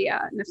for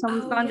India. And if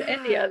someone's gone to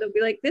India, they'll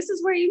be like, this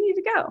is where you need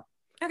to go.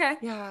 Okay.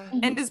 Yeah.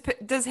 And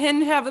does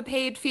Hinge have a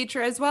paid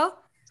feature as well?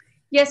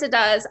 Yes, it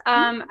does.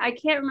 I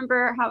can't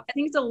remember how, I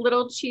think it's a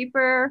little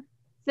cheaper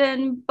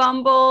than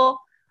Bumble,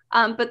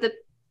 but the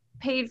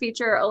paid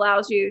feature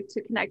allows you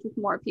to connect with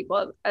more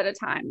people at a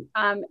time.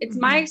 It's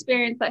my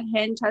experience that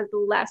Hinge has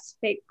less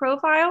fake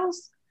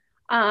profiles,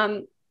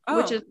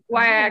 which is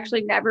why I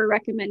actually never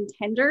recommend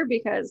Tinder,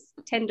 because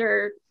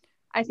Tinder,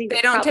 I think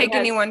they don't take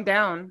anyone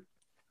down.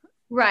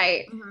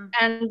 Right.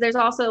 And there's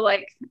also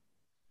like,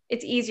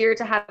 it's easier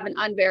to have an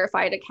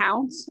unverified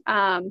account.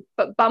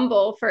 But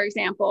Bumble, for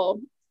example,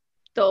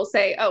 they'll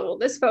say, oh, well,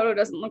 this photo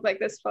doesn't look like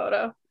this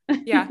photo.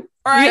 Yeah.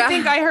 Or I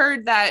think I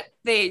heard that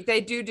they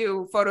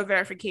do photo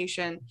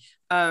verification.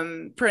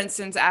 For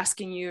instance,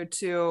 asking you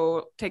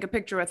to take a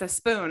picture with a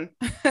spoon.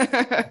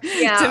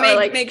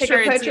 To make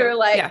sure a picture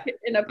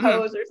in a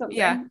pose or something.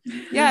 Yeah.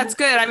 Yeah, it's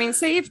good. I mean,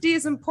 safety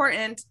is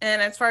important.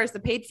 And as far as the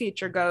paid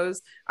feature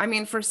goes, I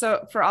mean,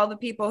 for all the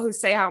people who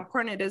say how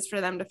important it is for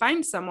them to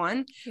find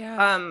someone,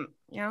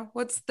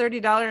 what's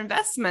 $30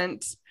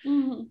 investment?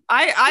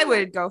 I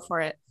would go for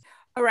it.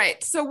 All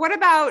right. So what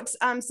about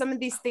some of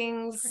these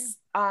things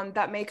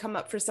that may come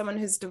up for someone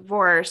who's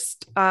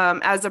divorced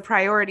as a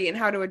priority and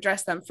how to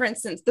address them? For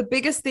instance, the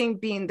biggest thing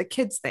being the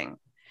kids thing.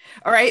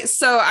 All right.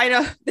 So I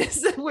know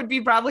this would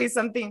be probably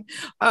something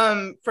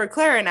for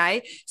Claire and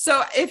I.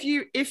 So if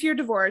you're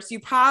divorced, you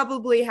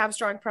probably have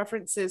strong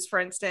preferences, for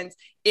instance,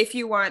 if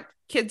you want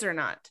kids or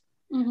not.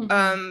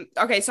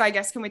 Okay. So I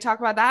guess, can we talk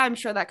about that? I'm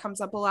sure that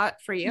comes up a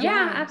lot for you.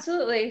 Yeah,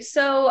 absolutely.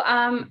 So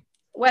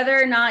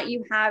whether or not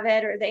you have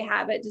it or they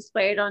have it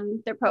displayed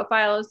on their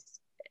profiles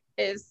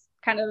is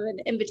kind of an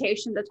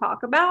invitation to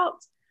talk about,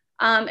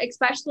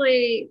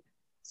 especially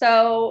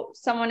so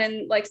someone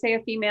in, like, say, a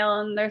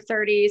female in their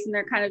 30s, and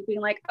they're kind of being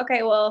like,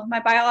 okay, well,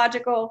 my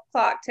biological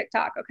clock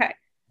tick-tock. Okay.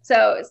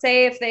 So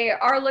say if they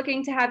are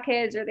looking to have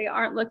kids or they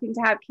aren't looking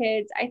to have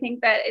kids, I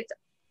think that it's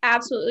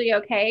absolutely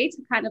okay to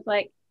kind of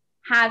like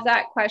have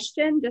that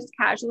question just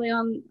casually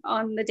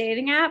on the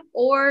dating app,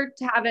 or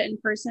to have it in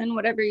person,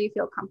 whatever you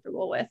feel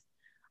comfortable with.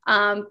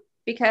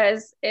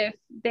 Because if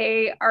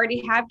they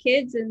already have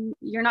kids and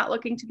you're not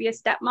looking to be a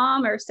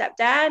stepmom or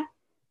stepdad,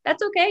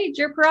 that's okay. It's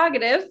your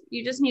prerogative.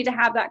 You just need to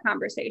have that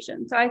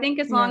conversation. So I think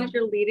as long as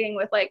you're leading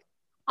with like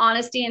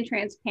honesty and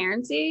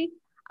transparency,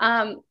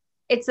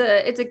 it's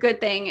a good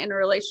thing in a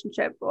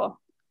relationship. Well,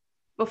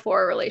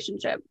 before a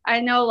relationship, I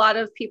know a lot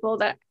of people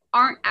that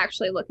aren't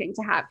actually looking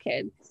to have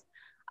kids.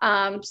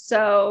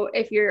 So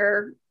if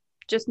you're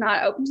just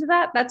not open to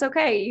that, that's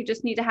okay. You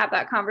just need to have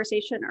that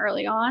conversation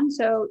early on,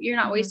 so you're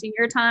not wasting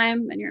your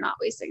time and you're not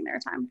wasting their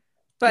time.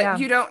 But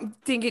you don't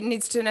think it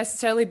needs to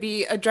necessarily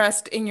be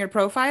addressed in your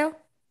profile?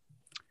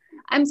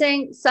 I'm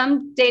saying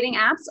some dating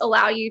apps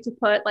allow you to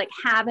put like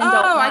have and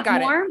don't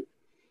want more.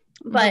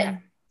 But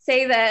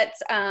say that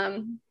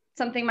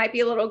something might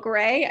be a little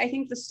gray. I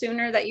think the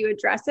sooner that you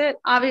address it,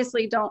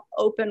 obviously don't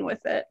open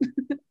with it.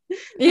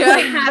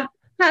 Like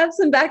have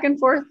some back and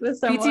forth with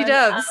someone. BT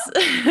dubs.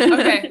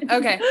 Okay.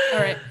 All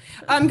right.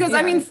 Because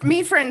I mean,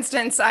 me, for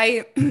instance,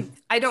 I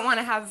don't want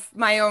to have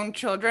my own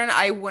children.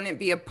 I wouldn't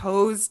be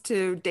opposed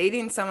to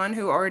dating someone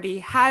who already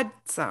had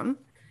some.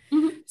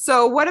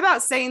 So what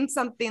about saying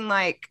something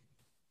like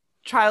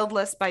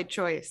childless by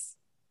choice,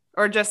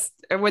 or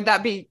would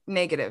that be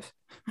negative?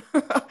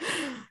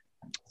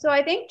 So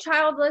I think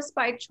childless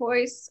by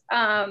choice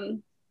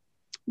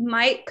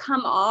might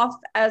come off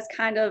as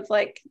kind of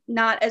like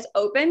not as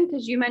open,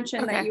 because you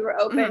mentioned that you were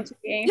open to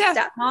being a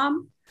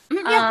stepmom.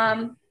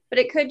 But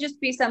it could just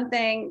be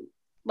something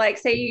like,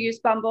 say you use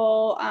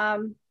Bumble. I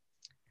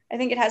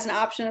think it has an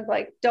option of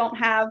like don't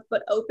have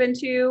but open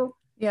to.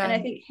 And I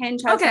think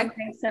Hinge has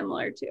something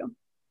similar too.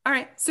 All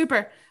right.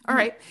 Super. All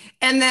right.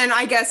 And then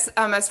I guess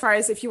as far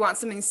as if you want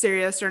something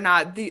serious or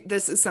not,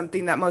 this is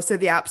something that most of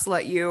the apps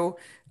let you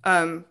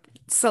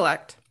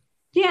select.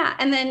 Yeah.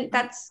 And then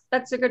that's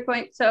a good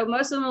point. So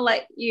most of them will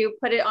let you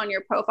put it on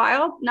your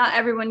profile. Not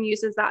everyone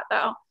uses that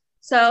though.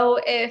 So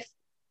if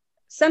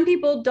some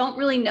people don't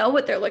really know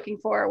what they're looking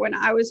for, when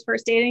I was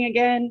first dating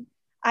again,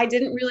 I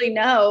didn't really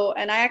know.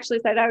 And I actually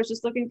said I was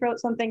just looking for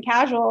something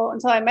casual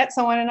until I met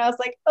someone and I was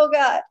like, oh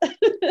God.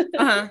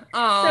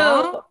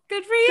 So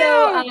good for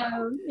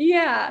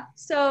you.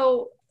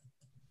 So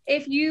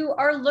if you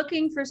are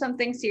looking for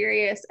something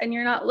serious and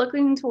you're not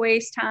looking to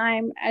waste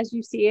time as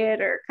you see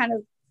it or kind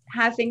of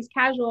have things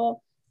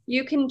casual,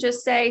 you can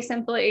just say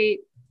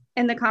simply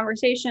in the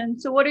conversation,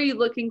 so what are you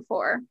looking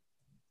for?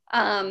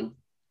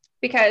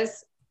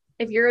 Because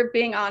if you're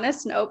being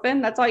honest and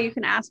open, that's all you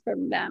can ask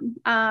from them.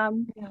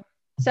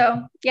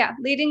 So yeah,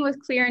 leading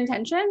with clear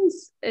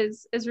intentions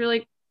is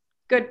really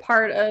good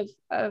part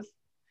of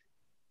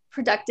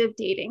productive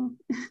dating.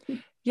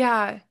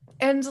 Yeah.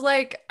 And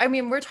like, I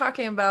mean, we're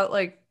talking about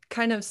like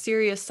kind of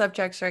serious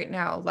subjects right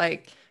now,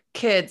 like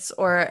kids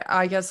or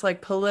I guess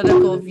like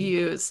political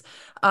views,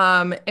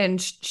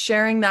 and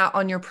sharing that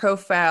on your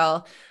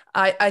profile.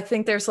 I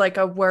think there's like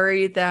a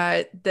worry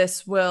that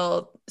this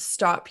will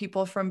stop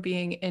people from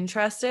being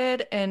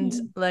interested. And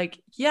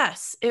like,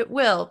 yes, it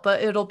will,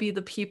 but it'll be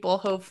the people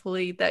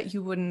hopefully that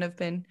you wouldn't have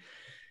been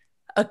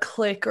a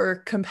click or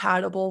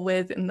compatible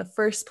with in the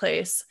first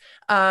place.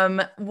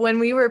 When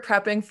we were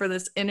prepping for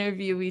this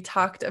interview, we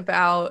talked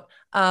about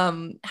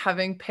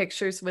having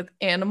pictures with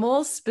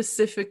animals,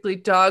 specifically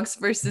dogs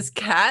versus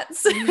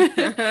cats.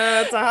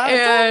 That's a hot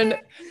and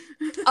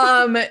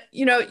topic.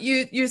 you know,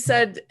 you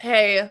said,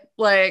 hey,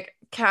 like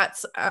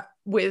cats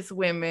with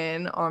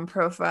women on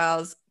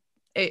profiles,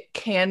 it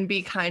can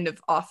be kind of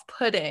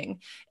off-putting,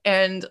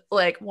 and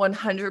like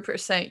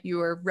 100% you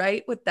are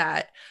right with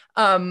that.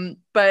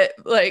 But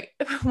like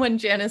when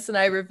Janice and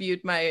I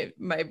reviewed my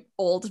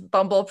old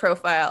Bumble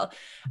profile,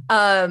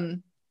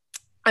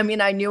 I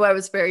mean, I knew I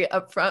was very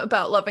upfront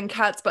about loving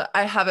cats, but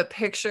I have a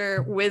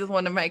picture with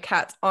one of my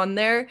cats on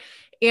there.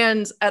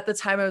 And at the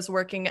time I was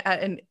working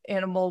at an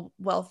animal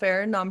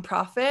welfare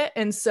nonprofit.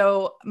 And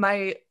so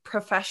my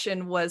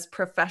profession was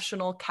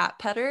professional cat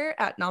petter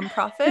at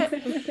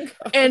nonprofit.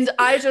 And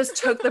I just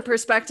took the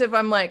perspective,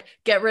 I'm like,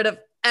 get rid of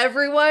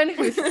everyone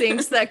who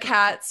thinks that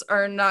cats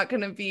are not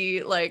going to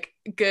be like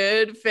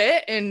good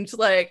fit, and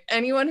like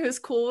anyone who's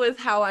cool with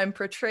how I'm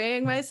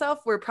portraying myself,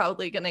 we're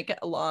probably going to get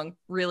along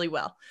really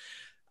well.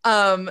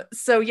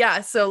 So yeah,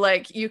 so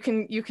like you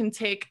can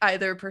take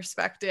either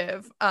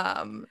perspective.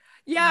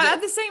 Yeah,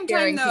 at the same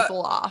time, though,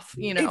 people off,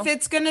 you know, if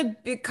it's going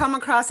to come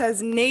across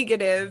as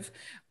negative,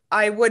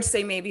 I would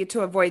say maybe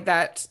to avoid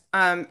that.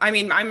 I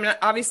mean,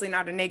 obviously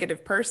not a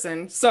negative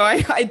person, so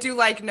I do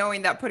like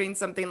knowing that putting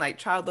something like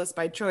childless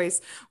by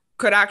choice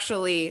could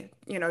actually,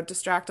 you know,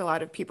 distract a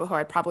lot of people who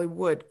I probably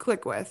would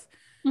click with.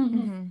 So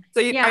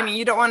I mean,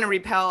 you don't want to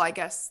repel, I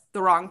guess,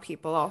 the wrong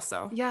people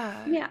also.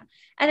 Yeah.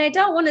 And I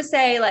don't want to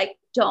say like,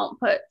 don't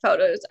put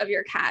photos of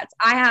your cats.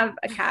 I have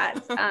a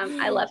cat.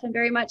 I love him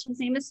very much. His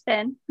name is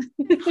Finn.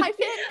 Hi,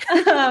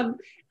 Finn.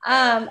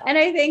 And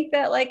I think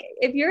that like,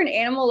 if you're an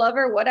animal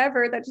lover,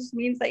 whatever, that just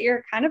means that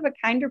you're kind of a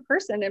kinder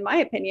person, in my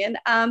opinion.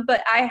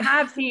 But I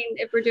have seen,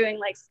 if we're doing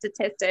like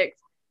statistics,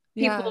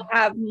 people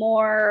have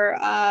more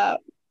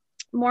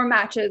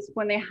matches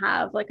when they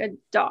have like a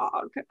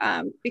dog,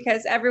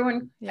 because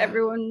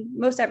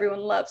most everyone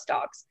loves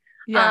dogs.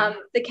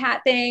 The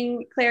cat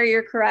thing, Claire,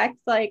 you're correct.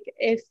 Like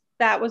if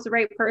that was the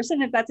right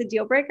person, if that's a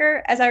deal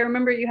breaker, as I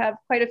remember, you have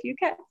quite a few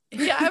cats.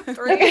 Yeah, I have 3.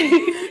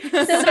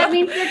 So that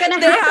means you're gonna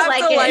have to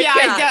like it.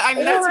 Yeah, I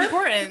mean, that's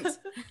important.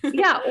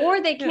 Yeah,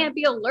 or they can't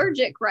be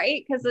allergic,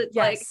 right? Because it's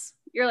like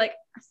you're like,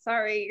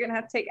 sorry, you're gonna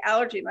have to take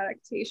allergy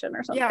medication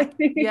or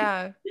something.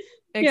 Yeah,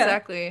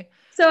 exactly.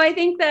 So I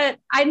think that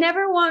I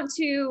never want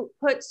to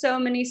put so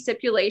many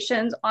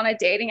stipulations on a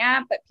dating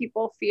app that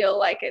people feel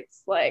like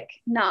it's like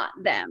not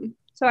them.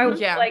 So I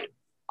like,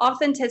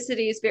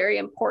 authenticity is very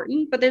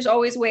important, but there's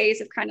always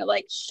ways of kind of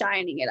like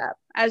shining it up,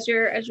 as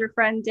your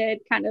friend did,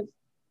 kind of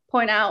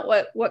point out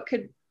what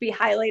could be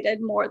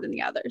highlighted more than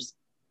the others.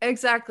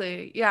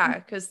 Exactly. Yeah,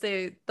 because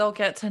they'll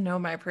get to know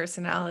my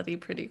personality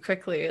pretty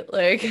quickly.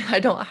 Like I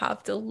don't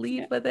have to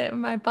lead with it in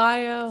my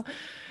bio.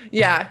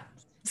 Yeah.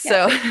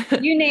 So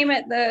you name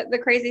it, the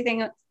crazy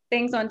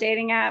things on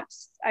dating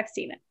apps, I've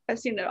seen it. I've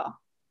seen it all.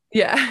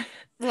 Yeah.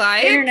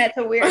 Like? Internet's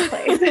a weird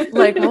place.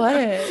 Like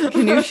what?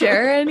 Can you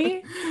share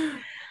any?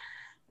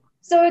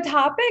 So a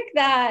topic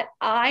that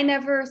I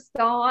never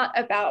thought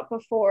about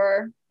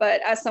before,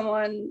 but as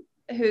someone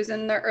who's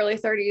in their early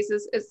 30s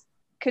is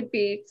could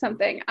be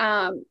something.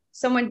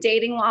 Someone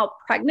dating while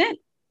pregnant.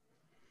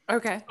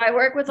 Okay. I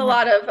work with a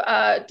lot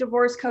of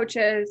divorce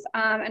coaches,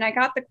 and I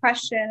got the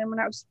question. And when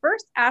I was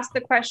first asked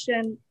the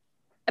question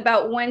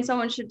about when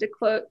someone should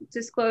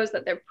disclose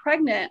that they're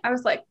pregnant, I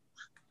was like,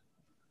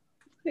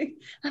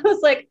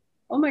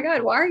 oh my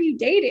God, why are you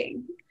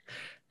dating?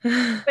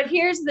 But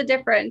here's the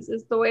difference,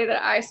 is the way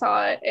that I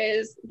saw it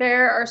is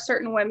there are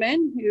certain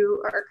women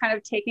who are kind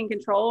of taking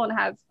control and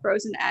have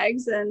frozen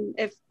eggs. And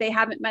if they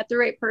haven't met the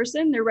right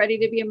person, they're ready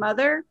to be a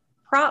mother.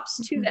 Props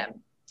to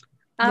them.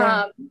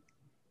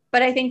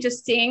 But I think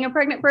just seeing a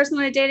pregnant person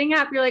on a dating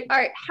app, you're like, all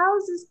right,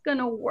 how's this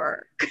gonna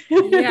work?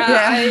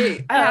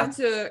 I have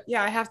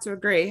to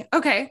agree.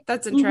 Okay,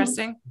 that's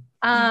interesting.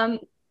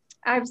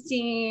 I've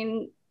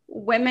seen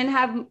women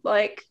have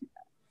like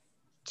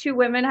 2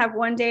 women have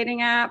one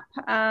dating app.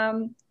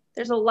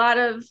 There's a lot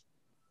of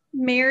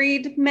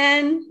married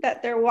men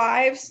that their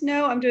wives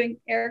know. I'm doing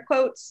air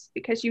quotes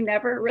because you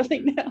never really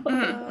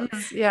know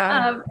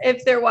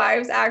if their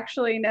wives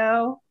actually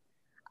know.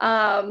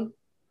 And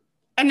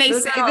they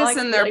say this like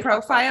in their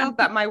profile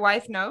that my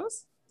wife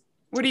knows.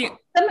 What do you?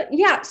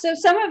 So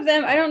some of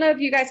them, I don't know if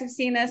you guys have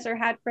seen this or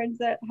had friends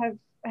that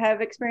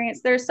have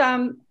experienced. There's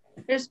some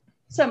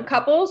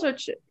couples,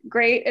 which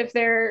great if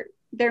their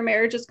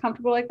marriage is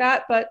comfortable like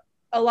that, but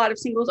a lot of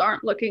singles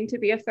aren't looking to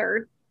be a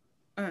third.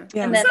 And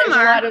then there's a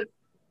lot of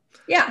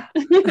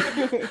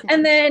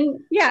and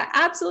then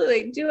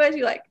absolutely do as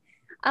you like.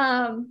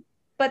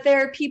 But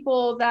there are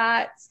people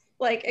that,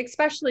 like,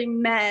 especially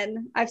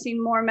men, I've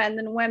seen more men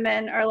than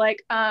women, are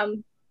like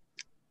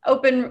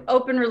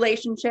open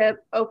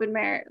relationship, open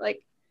marriage,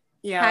 like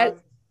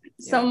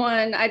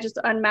someone I just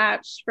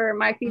unmatched for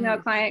my female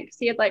client because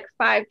he had like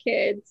 5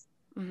 kids.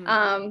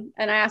 And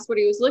I asked what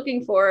he was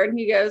looking for, and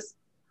he goes,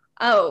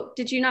 "Oh,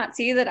 did you not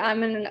see that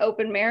I'm in an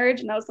open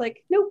marriage?" And I was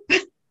like, "Nope."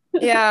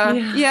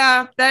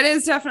 Yeah, that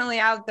is definitely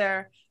out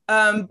there.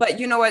 But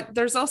you know what?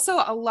 There's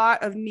also a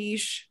lot of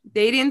niche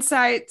dating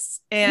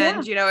sites,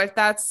 and you know, if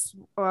that's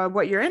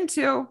what you're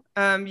into,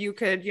 you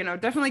could, you know,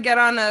 definitely get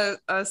on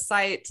a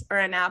site or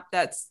an app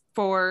that's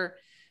for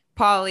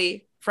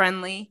poly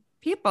friendly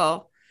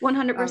people.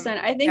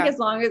 100%. I think as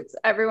long as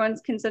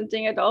everyone's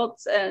consenting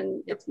adults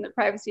and it's in the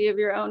privacy of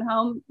your own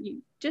home,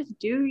 you just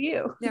do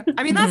you. Yeah.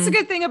 I mean, that's the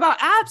good thing about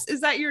apps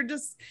is that you're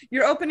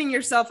opening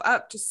yourself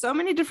up to so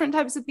many different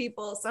types of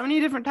people, so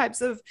many different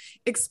types of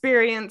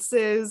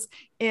experiences.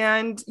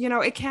 And, you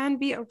know, it can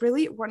be a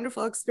really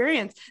wonderful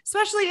experience,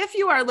 especially if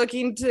you are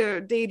looking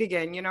to date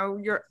again. You know,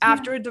 you're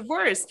after a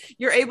divorce,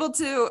 you're able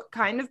to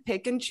kind of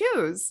pick and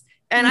choose.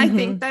 And I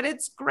think that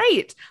it's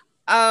great.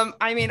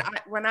 I mean,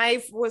 when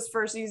I was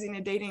first using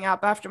a dating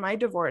app after my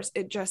divorce,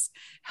 it just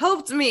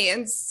helped me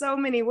in so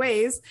many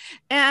ways,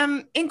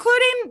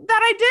 including that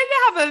I did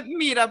have a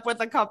meetup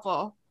with a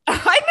couple. I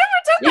never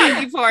did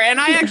that before. And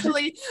I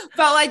actually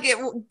felt like it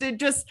did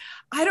just,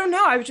 I don't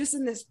know. I was just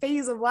in this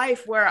phase of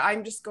life where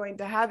I'm just going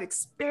to have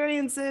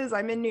experiences.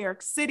 I'm in New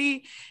York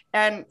City,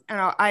 and you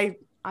know,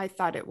 I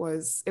thought it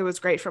was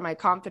great for my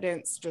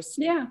confidence. Just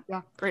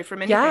great for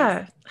many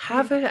things.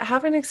 Have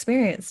an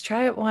experience.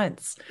 Try it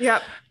once.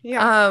 Yep.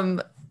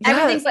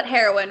 Everything but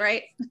heroin,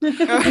 right?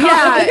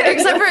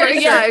 except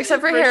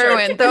for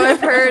heroin. Though I've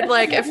heard,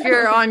 like, if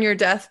you're on your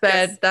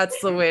deathbed, that's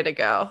the way to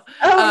go.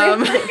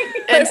 Really?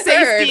 And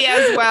safety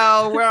as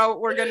well.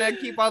 We're gonna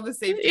keep all the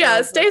safety.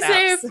 Yeah, stay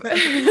safe.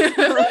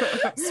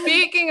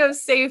 Speaking of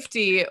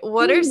safety,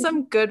 what are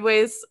some good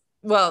ways?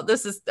 Well,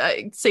 this is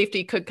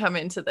safety could come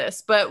into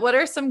this, but what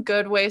are some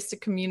good ways to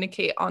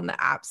communicate on the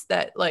apps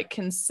that, like,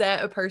 can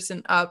set a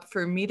person up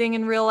for meeting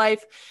in real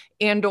life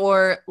and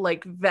or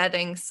like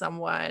vetting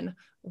someone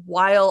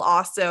while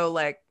also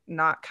like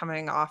not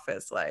coming off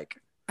as like,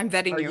 I'm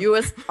vetting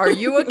are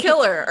you a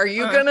killer? Are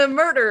you gonna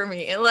murder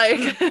me?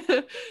 Like,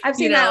 I've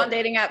seen that on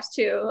dating apps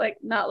too, like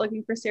not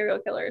looking for serial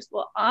killers.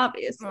 Well,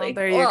 obviously. Well,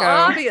 there you go.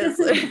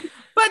 Obviously.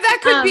 But that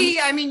could be,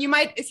 I mean, you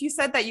might, if you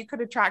said that, you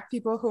could attract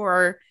people who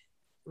are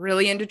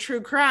really into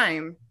true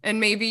crime, and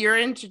maybe you're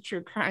into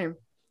true crime.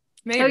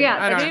 Maybe. Oh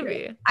yeah,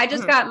 maybe. I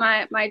just got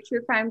my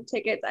true crime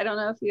tickets. I don't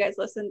know if you guys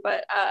listened,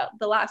 but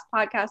the last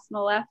podcast on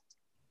the left.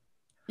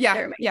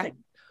 Yeah.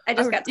 I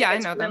just got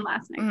tickets I know them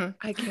last night.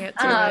 I can't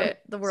do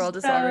it. The world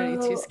is already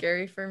too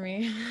scary for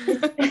me.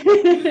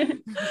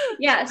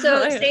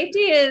 So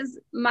safety is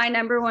my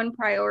number one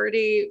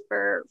priority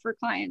for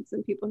clients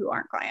and people who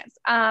aren't clients.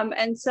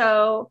 And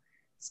so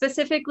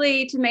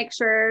specifically to make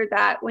sure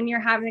that when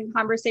you're having a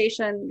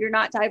conversation, you're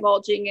not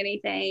divulging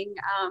anything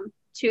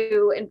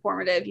too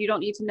informative. They don't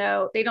need to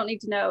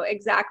know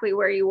exactly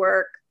where you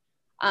work.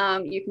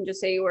 You can just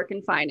say you work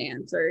in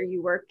finance or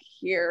you work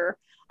here.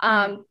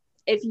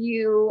 If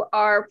you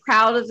are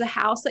proud of the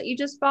house that you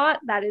just bought,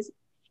 that is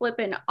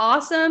flipping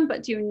awesome,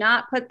 but do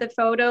not put the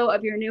photo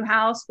of your new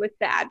house with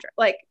the address,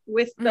 like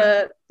with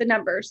the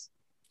numbers.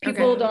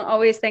 People don't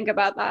always think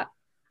about that.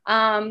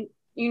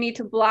 You need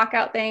to block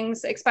out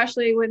things,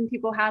 especially when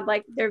people had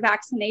like their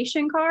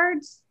vaccination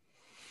cards.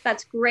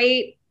 That's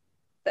great.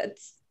 That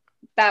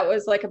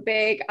was like a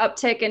big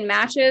uptick in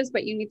matches,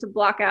 but you need to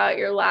block out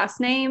your last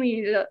name.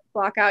 You need to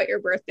block out your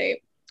birth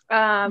date.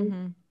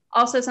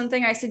 Also,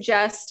 something I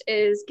suggest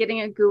is getting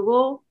a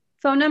Google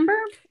phone number.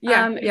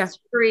 It's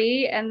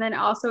free. And then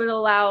also it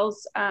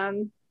allows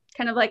kind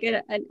of like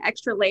an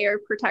extra layer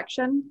of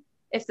protection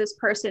if this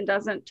person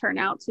doesn't turn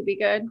out to be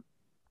good.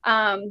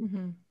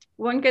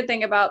 One good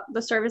thing about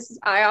the services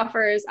I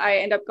offer is I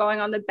end up going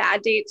on the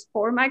bad dates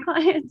for my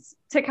clients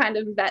to kind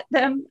of vet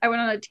them. I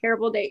went on a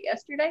terrible date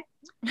yesterday.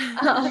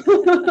 This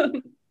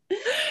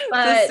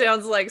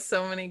sounds like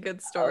so many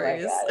good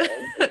stories. Oh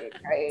my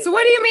God, so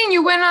what do you mean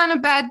you went on a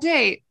bad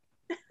date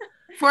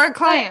for a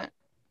client?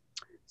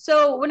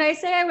 So when I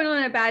say I went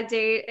on a bad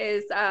date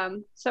is,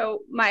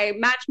 so my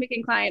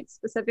matchmaking clients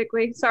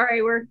specifically,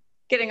 sorry, we're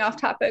getting off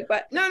topic,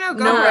 but no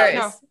worries.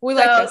 No, we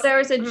like this. There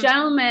was a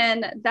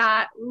gentleman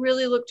that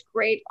really looked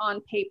great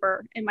on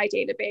paper in my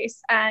database,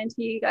 and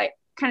he like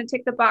kind of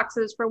tick the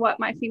boxes for what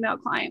my female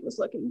client was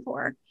looking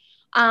for.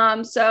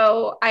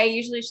 So I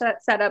usually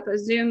set up a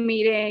Zoom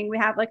meeting. We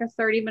have like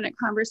a 30-minute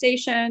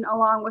conversation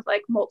along with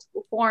like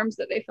multiple forms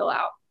that they fill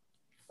out.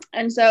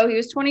 And so he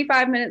was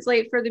 25 minutes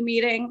late for the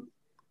meeting.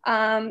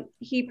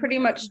 He pretty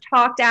much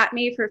talked at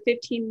me for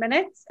 15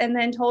 minutes and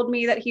then told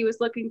me that he was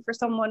looking for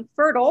someone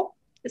fertile,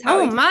 is how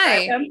he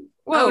described him.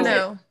 Whoa,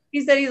 no.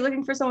 He said he's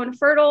looking for someone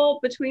fertile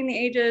between the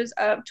ages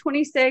of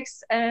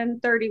 26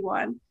 and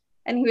 31,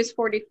 and he was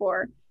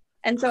 44.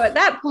 And so at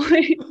that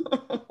point,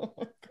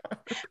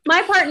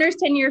 my partner's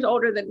 10 years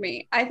older than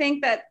me. I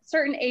think that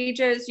certain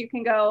ages you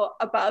can go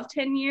above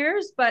 10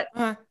 years, but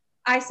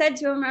I said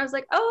to him, I was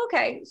like, oh,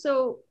 okay.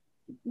 So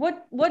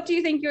what do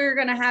you think you're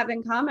going to have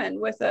in common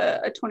with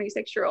a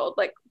 26-year-old?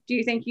 Like, do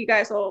you think you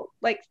guys will,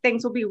 like,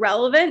 things will be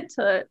relevant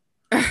to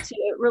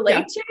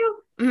relate to?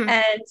 Mm-hmm.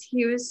 And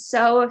he was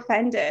so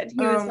offended.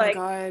 He was like,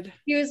 God.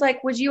 He was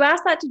like, would you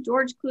ask that to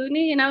George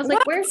Clooney? And I was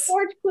like, where's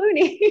George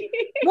Clooney?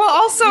 Well,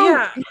 also,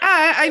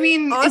 I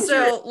mean,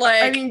 also,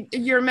 like, I mean,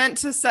 you're meant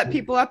to set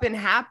people up in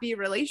happy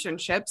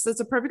relationships. That's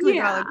a perfectly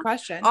valid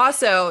question.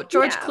 Also,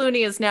 George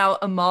Clooney is now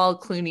Amal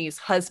Clooney's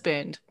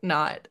husband,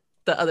 not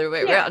the other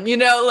way around, you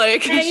know,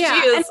 like she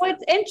is. And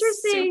what's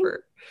interesting,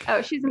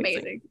 she's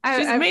amazing.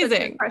 She's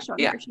amazing. Crush on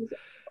her. She's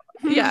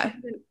an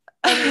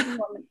amazing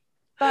woman.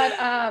 But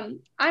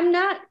I'm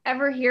not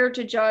ever here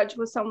to judge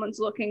what someone's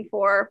looking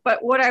for.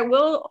 But what I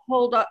will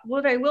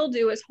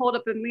do is hold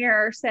up a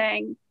mirror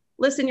saying,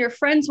 listen, your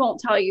friends won't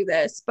tell you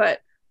this,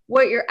 but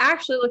what you're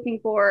actually looking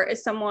for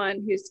is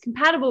someone who's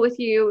compatible with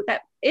you,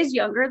 that is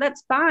younger.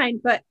 That's fine.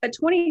 But a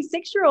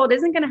 26-year-old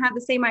isn't going to have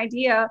the same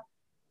idea,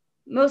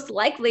 most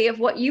likely, of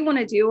what you want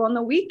to do on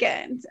the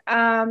weekend.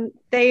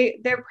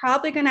 They're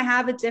probably going to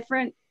have a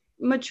different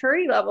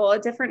maturity level, a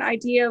different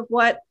idea of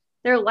what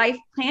their life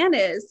plan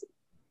is.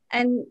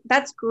 And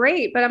that's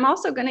great. But I'm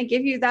also going to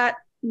give you that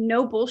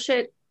no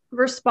bullshit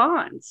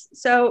response.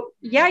 So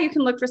yeah, you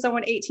can look for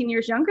someone 18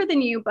 years younger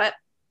than you, but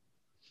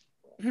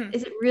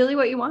is it really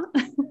what you want?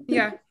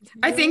 Yeah.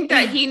 I think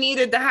that he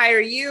needed to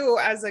hire you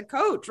as a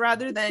coach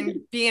rather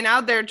than being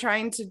out there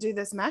trying to do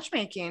this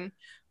matchmaking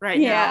now.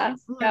 Yeah.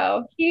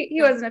 No, he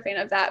wasn't a fan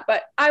of that,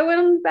 but I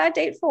went on a bad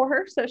date for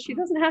her, so she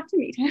doesn't have to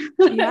meet him.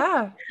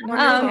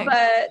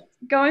 But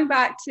going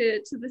back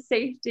to the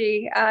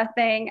safety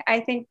thing, I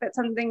think that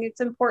something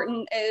that's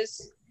important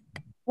is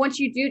once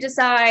you do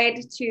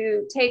decide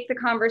to take the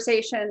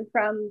conversation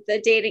from the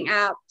dating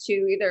app to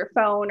either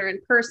phone or in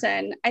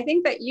person, I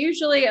think that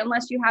usually,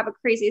 unless you have a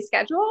crazy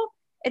schedule,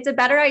 it's a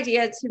better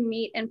idea to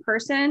meet in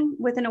person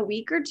within a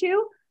week or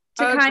two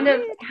to kind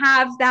of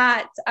have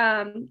that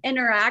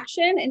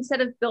interaction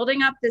instead of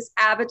building up this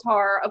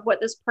avatar of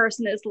what this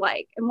person is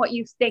like and what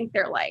you think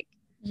they're like.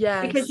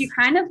 Yeah. Because you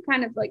kind of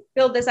like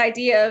build this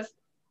idea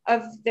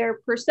of their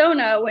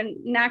persona when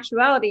in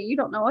actuality, you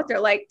don't know what they're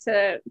like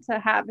to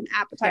have an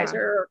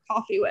appetizer or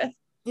coffee with.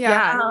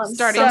 Yeah.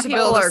 Starting to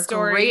build a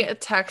story. Great at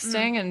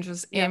texting and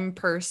just in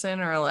person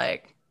are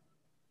like,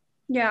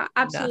 yeah,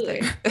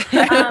 absolutely.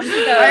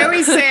 I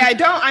always say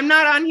I'm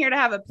not on here to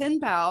have a pen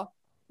pal.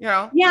 You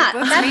know,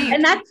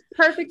 that's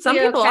perfect. Some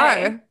people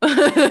are.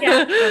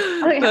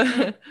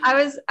 I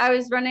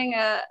was running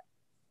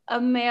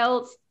a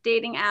male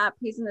dating app.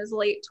 He's in his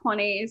late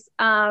 20s.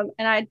 And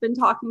I'd been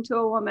talking to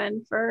a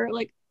woman for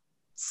like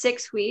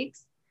 6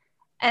 weeks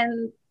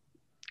and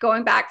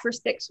going back for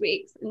 6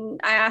 weeks. And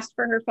I asked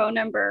for her phone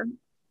number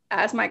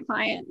as my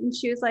client. And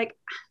she was like,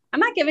 I'm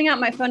not giving out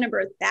my phone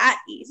number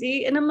that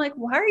easy. And I'm like,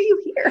 why are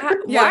you here?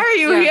 Why are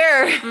you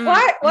here?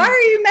 Why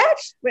are you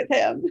matched with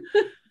him?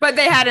 But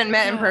they hadn't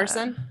met in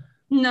person?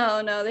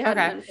 No, they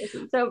hadn't met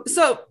in person.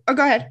 So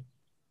go ahead.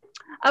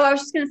 Oh, I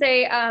was just going to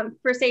say,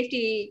 for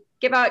safety,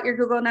 give out your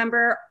Google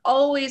number.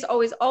 Always,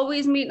 always,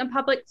 always meet in a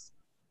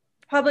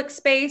public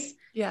space.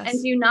 Yes.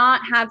 And do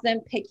not have them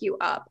pick you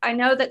up. I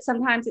know that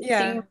sometimes it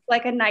seems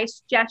like a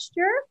nice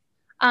gesture,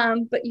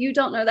 but you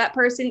don't know that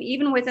person,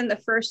 even within the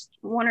first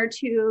 1 or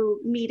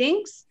 2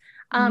 meetings.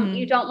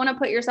 You don't want to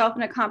put yourself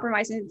in a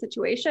compromising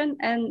situation.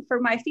 And for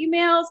my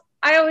females,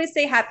 I always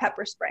say have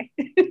pepper spray.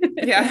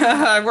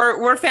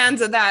 We're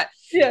fans of that.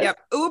 Yes. Yep.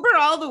 Uber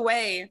all the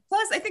way.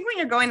 Plus, I think when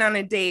you're going on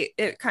a date,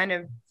 it kind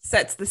of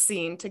sets the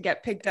scene to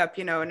get picked up,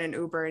 in an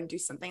Uber and do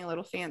something a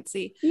little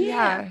fancy.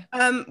 Yeah.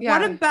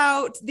 What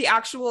about the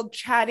actual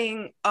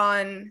chatting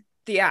on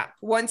the app?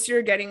 Once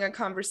you're getting a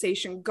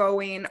conversation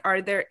going,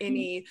 are there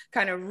any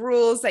kind of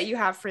rules that you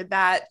have for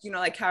that?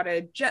 Like how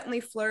to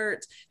gently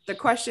flirt, the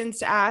questions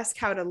to ask,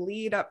 how to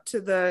lead up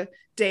to the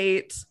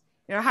date?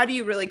 How do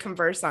you really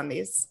converse on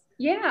these?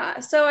 Yeah.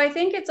 So I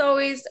think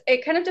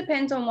it kind of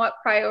depends on what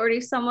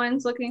priority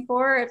someone's looking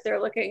for. If they're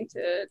looking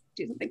to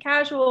do something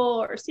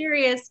casual or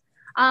serious.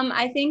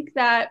 I think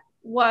that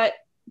what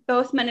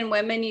both men and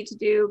women need to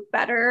do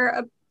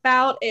better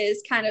about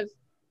is kind of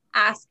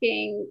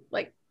asking,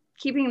 like,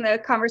 keeping the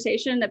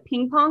conversation in a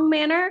ping pong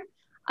manner.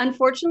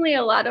 Unfortunately,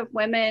 a lot of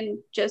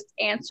women just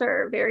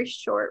answer very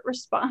short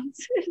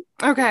responses.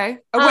 Okay.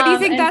 What do you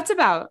think that's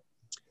about?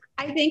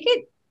 I think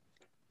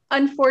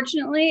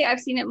unfortunately, I've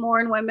seen it more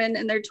in women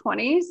in their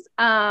 20s.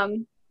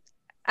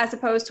 as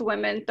opposed to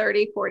women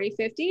 30, 40,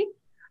 50,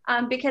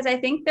 because I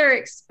think they're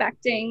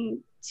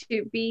expecting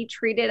to be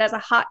treated as a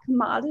hot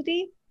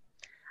commodity.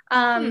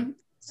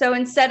 So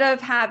instead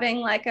of having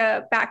like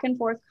a back and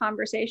forth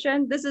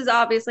conversation, this is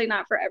obviously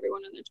not for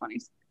everyone in their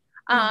 20s.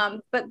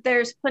 But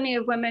there's plenty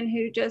of women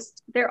who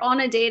just, they're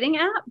on a dating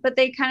app, but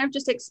they kind of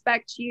just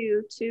expect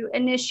you to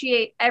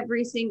initiate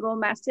every single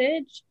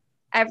message,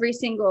 every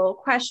single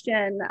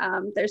question.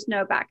 There's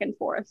no back and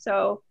forth.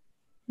 So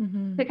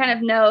to kind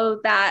of know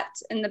that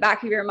in the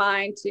back of your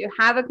mind, to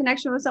have a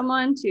connection with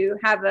someone, to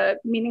have a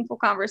meaningful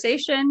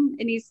conversation,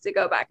 it needs to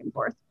go back and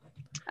forth.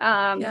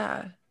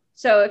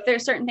 So if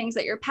there's certain things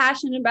that you're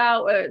passionate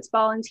about, whether it's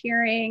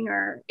volunteering,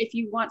 or if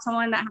you want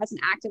someone that has an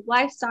active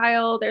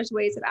lifestyle, there's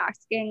ways of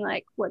asking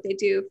like what they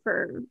do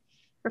for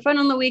fun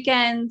on the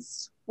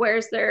weekends,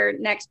 where's their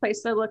next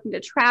place they're looking to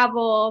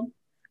travel.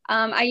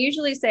 I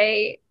usually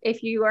say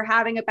if you are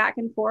having a back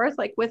and forth,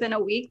 like within a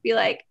week, be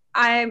like,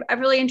 I've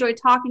really enjoyed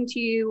talking to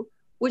you.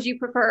 Would you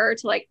prefer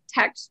to like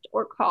text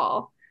or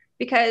call?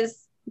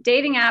 Because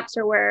dating apps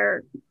are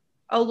where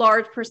a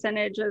large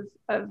percentage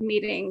of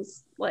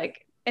meetings,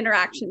 like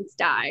interactions,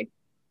 die.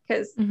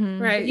 Because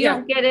if you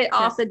don't get it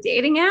off the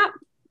dating app,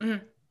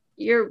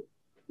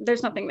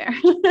 there's nothing there.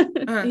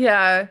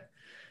 Yeah.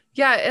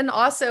 And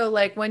also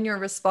like when you're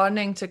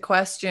responding to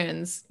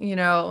questions, you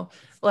know,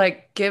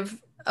 like give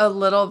a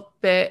little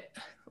bit,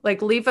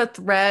 like leave a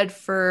thread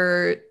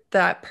for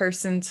that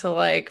person to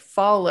like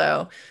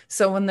follow.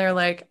 So when they're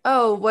like,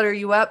 oh, what are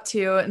you up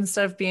to?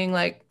 Instead of being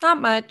like, not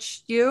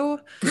much, you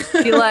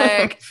be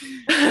like,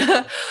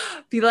 oh,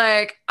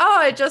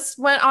 I just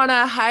went on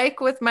a hike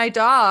with my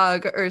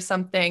dog or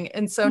something.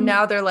 And so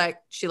now they're like,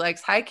 she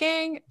likes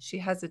hiking. She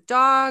has a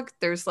dog.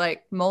 There's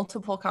like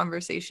multiple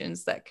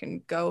conversations that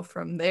can go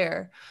from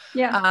there.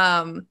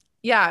 And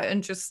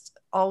just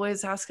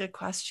always ask a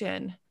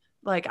question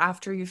like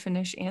after you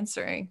finish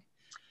answering.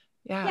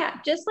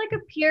 Just like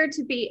appear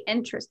to be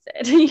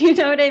interested. You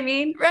know what I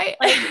mean? Right.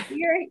 Like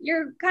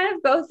you're kind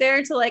of both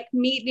there to like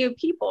meet new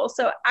people.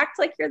 So act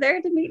like you're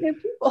there to meet new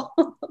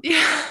people.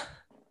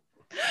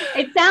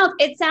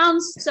 It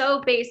sounds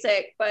so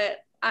basic, but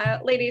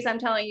ladies, I'm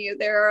telling you,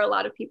 there are a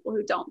lot of people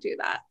who don't do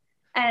that.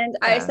 And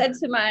I said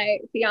to my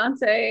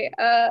fiance,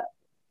 I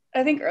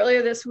think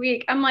earlier this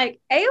week, I'm like,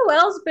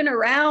 AOL's been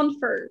around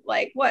for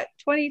like what,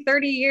 20,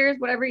 30 years,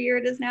 whatever year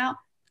it is now.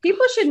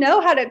 People should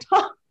know how to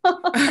talk.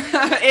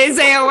 Is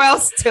AOL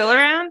still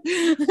around?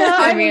 No,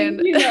 I mean,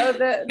 you know,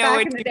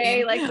 back in the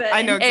day, like the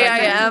I know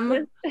exactly.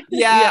 AIM.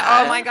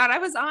 Oh my God, I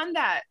was on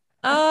that.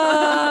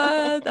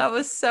 That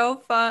was so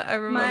fun. I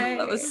remember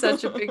that was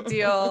such a big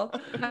deal.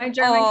 My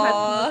German cousin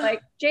was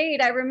like,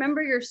 Jade, I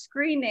remember your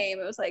screen name.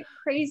 It was like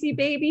Crazy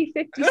Baby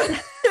 57.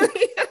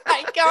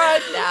 My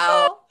God,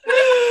 no.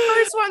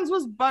 First ones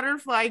was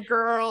Butterfly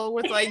Girl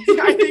with like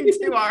I think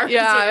 2 R's.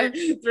 Yeah,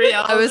 3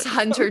 L's. I was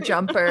Hunter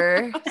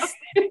Jumper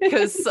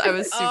because I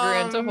was super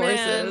into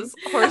horses.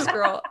 Horse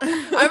girl.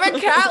 I'm a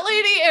cat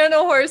lady and a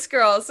horse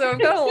girl, so I've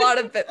got a lot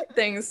of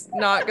things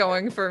not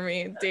going for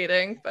me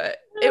dating, but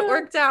it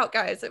worked out,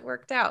 guys. It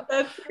worked out.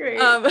 That's great.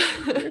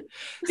 Do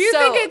you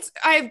think it's?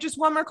 I have just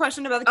one more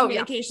question about the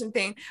communication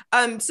thing.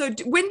 So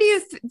when do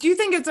you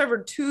think it's ever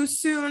too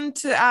soon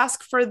to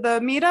ask for the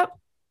meetup?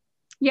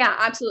 Yeah,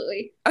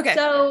 absolutely. Okay.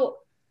 So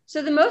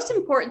the most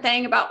important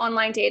thing about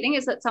online dating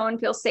is that someone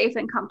feels safe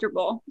and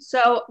comfortable.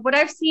 So what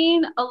I've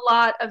seen a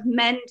lot of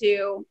men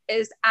do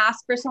is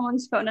ask for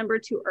someone's phone number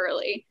too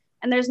early.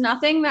 And there's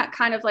nothing that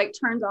kind of like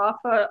turns off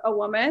a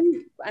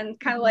woman and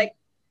kind of like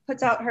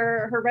puts out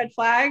her red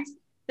flags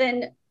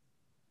than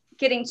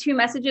getting 2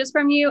 messages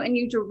from you and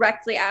you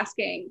directly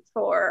asking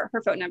for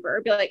her phone number,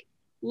 or be like,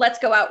 let's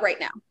go out right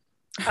now.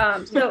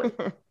 So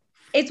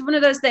it's one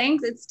of those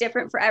things. It's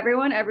different for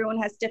everyone.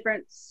 Everyone has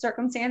different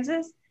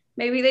circumstances.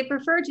 Maybe they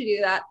prefer to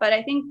do that. But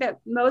I think that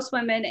most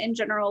women in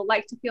general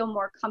like to feel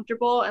more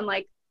comfortable and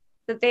like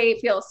that they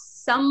feel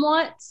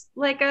somewhat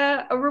like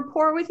a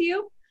rapport with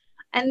you.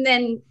 And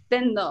then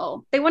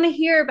they want to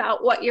hear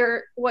about what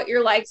your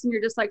likes and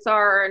your dislikes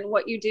are and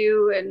what you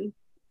do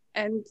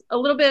and a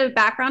little bit of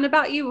background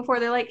about you before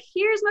they're like,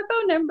 here's my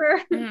phone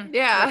number.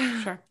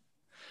 Yeah. Sure.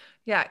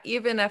 Yeah.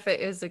 Even if it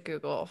is a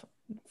Google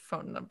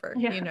phone number,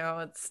 you know,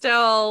 it's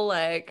still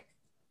like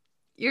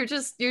you're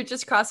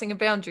just crossing a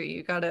boundary.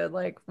 You gotta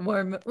like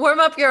warm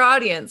up your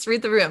audience,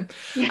 read the room.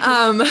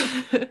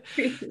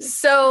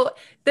 So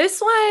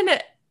this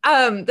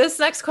one, this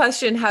next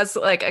question has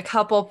like a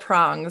couple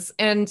prongs,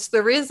 and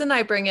the reason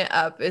I bring it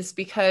up is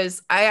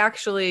because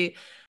a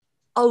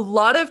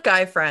lot of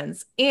guy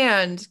friends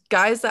and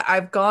guys that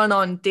I've gone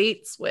on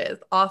dates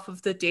with off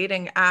of the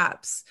dating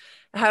apps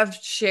have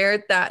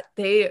shared that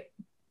they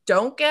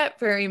don't get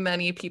very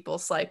many people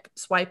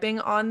swiping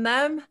on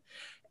them.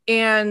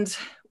 And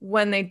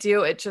when they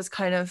do, it just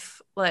kind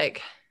of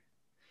like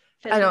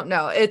I don't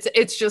know.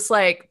 It's just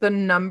like the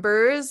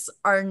numbers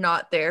are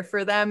not there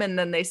for them, and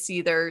then they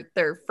see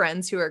their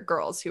friends who are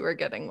girls who are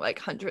getting like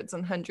hundreds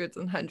and hundreds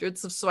and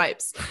hundreds of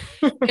swipes.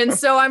 And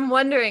so I'm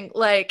wondering,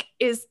 like,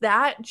 is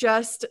that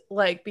just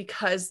like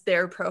because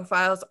their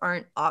profiles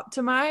aren't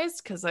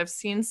optimized? Because I've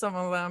seen some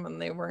of them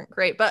and they weren't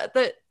great, but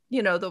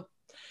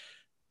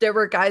there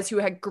were guys who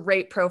had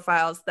great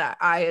profiles that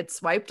I had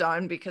swiped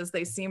on because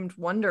they seemed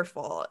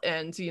wonderful,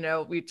 and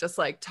we just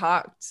like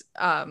talked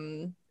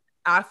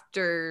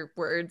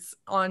afterwards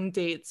on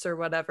dates or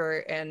whatever,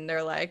 and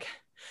they're like,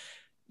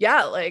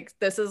 yeah, like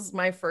this is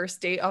my first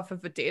date off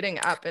of a dating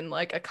app in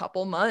like a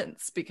couple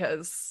months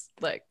because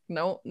like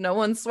no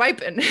one's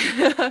swiping.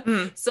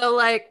 So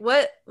like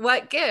what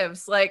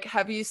gives? Like,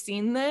 have you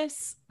seen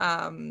this?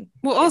 Well,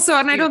 also,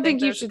 and I don't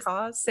think you should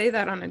say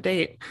that on a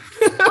date.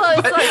 Well,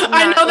 it's like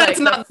I know that's like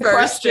not the the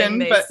first question, thing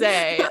they but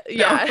say.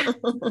 Yeah.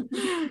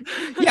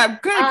 Yeah,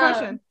 good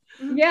question.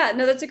 Yeah,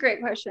 no, that's a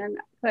great question,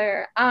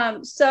 Claire.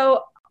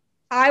 So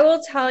I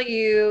will tell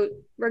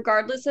you,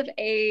 regardless of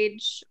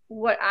age,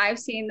 what I've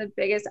seen the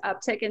biggest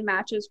uptick in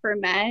matches for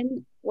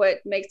men, what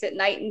makes it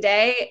night and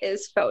day,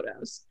 is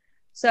photos.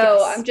 So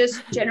Yes. I'm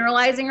just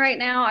generalizing right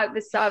now.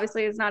 This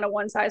obviously is not a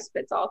one size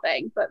fits all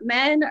thing, but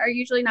men are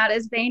usually not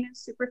as vain and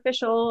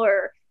superficial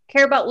or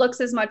care about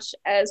looks as much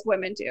as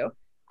women do.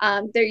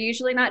 They're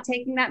usually not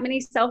taking that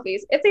many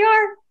selfies. If they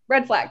are,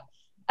 red flag.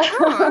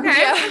 Oh,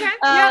 okay. Yeah. Okay.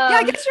 Yeah,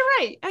 I guess you're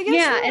right.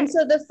 And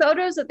so the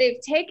photos that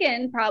they've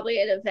taken probably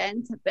at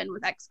events have been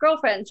with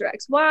ex-girlfriends or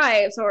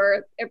ex-wives,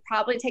 or they're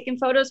probably taking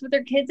photos with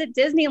their kids at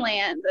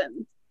Disneyland.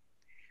 And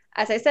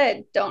as I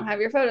said, don't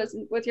have your photos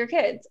with your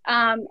kids.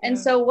 And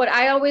so what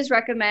I always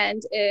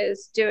recommend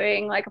is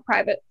doing like a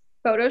private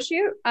photo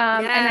shoot.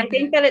 And I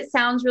think that it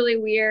sounds really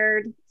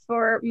weird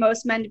for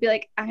most men to be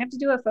like, I have to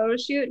do a photo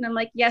shoot. And I'm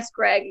like, yes,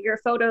 Greg, your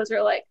photos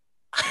are like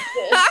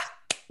this.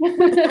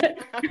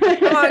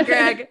 Come on,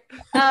 Greg.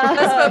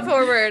 Let's move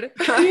forward.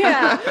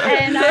 Yeah,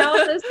 and I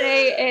also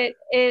say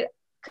it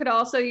could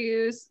also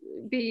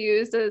be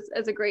used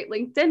as a great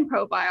LinkedIn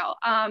profile.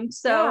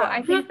 So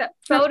I think that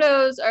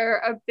photos are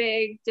a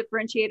big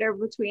differentiator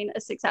between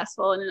a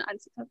successful and an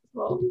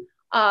unsuccessful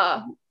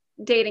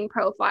dating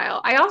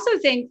profile. I also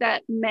think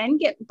that men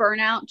get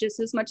burnout just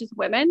as much as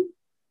women,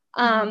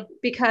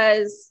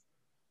 because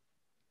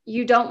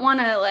you don't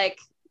want to like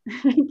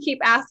keep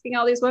asking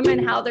all these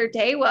women how their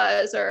day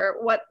was or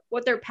what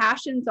their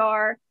passions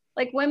are.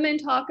 Like, women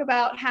talk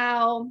about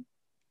how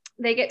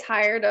they get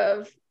tired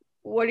of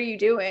what are you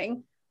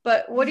doing,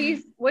 but what do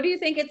you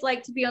think it's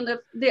like to be on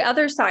the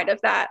other side of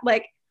that?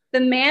 Like,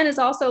 the man is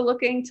also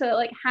looking to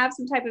like have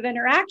some type of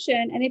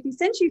interaction, and if he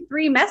sends you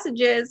 3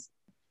 messages,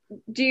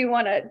 do you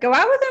want to go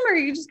out with him or are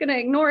you just going to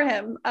ignore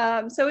him?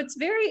 So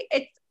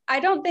I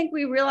don't think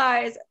we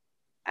realize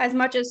as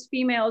much as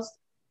females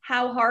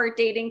how hard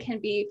dating can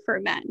be for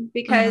men,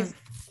 because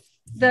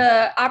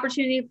the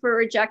opportunity for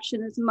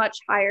rejection is much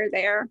higher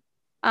there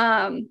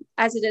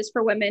as it is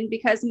for women,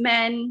 because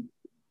men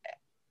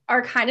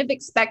are kind of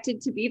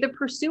expected to be the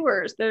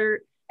pursuers. They're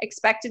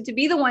expected to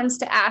be the ones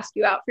to ask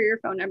you out for your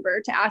phone number,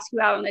 to ask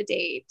you out on a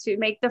date, to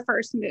make the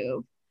first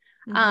move.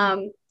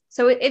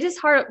 So it is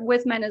hard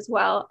with men as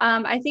well.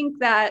 I think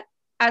that,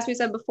 as we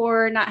said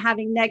before, not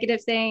having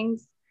negative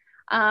things,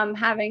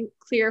 having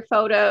clear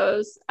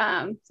photos,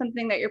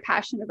 something that you're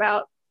passionate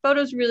about.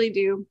 Photos really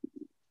do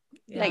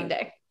night and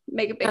day,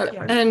 make a big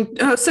difference.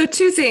 And so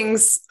 2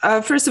 things.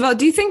 First of all,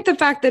 do you think the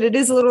fact that it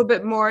is a little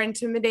bit more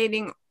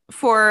intimidating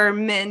for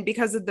men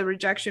because of the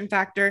rejection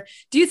factor,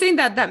 do you think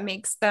that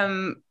makes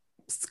them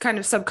kind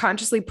of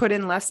subconsciously put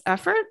in less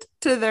effort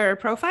to their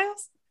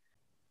profiles?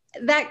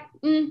 That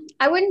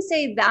I wouldn't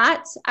say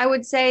that. I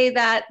would say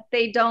that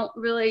they don't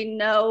really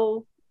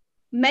know.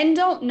 Men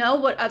don't know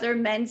what other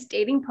men's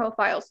dating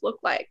profiles look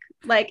like.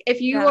 Like,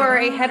 if you are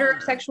a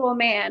heterosexual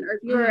man or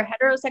if you're a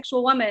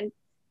heterosexual woman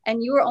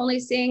and you are only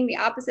seeing the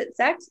opposite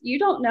sex, you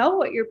don't know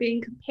what you're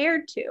being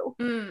compared to.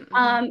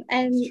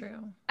 And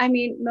I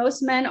mean,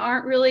 most men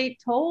aren't really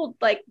told,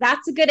 like,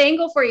 that's a good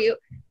angle for you.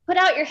 Put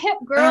out your hip,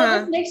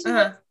 girl. This makes you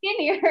look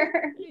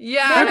skinnier.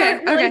 Yeah. Men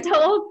aren't really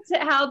told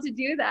how to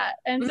do that.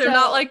 And they're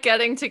not like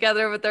getting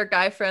together with their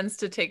guy friends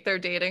to take their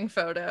dating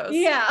photos.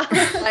 Yeah.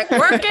 Like,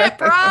 work it,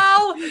 bro.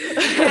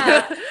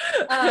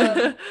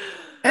 Yeah.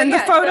 And the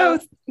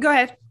photo, go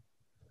ahead.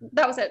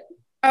 That was it.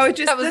 Oh,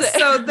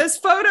 so this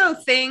photo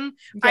thing,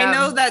 I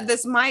know that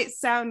this might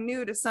sound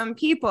new to some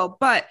people,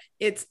 but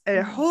it's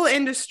a whole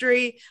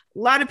industry. A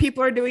lot of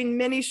people are doing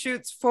mini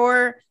shoots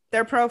for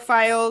their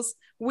profiles.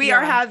 We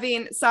are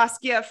having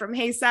Saskia from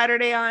Hey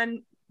Saturday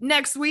on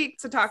next week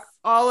to talk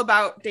all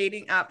about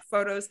dating app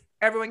photos.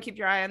 Everyone keep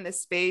your eye on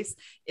this space.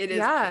 It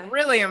is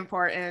really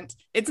important.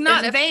 It's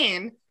not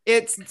vain.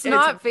 It's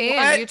not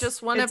vain. You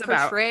just want to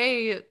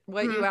portray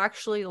what you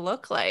actually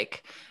look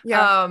like.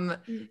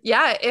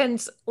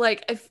 And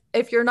like,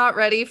 if you're not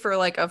ready for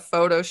like a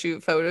photo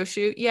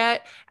shoot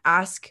yet,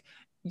 ask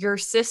your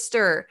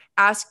sister,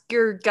 ask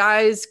your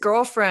guy's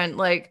girlfriend,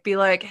 like be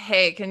like,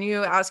 hey, can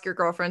you ask your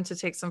girlfriend to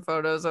take some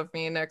photos of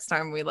me next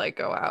time we like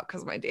go out,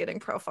 because my dating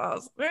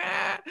profiles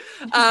like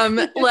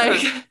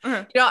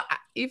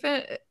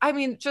even, I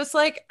mean, just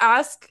like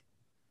ask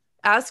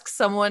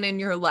someone in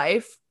your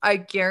life. I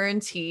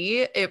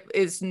guarantee it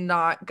is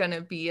not going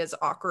to be as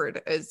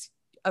awkward as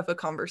of a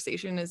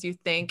conversation as you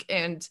think.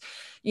 And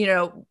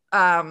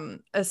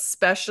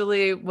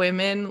especially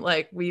women,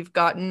 like we've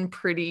gotten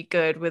pretty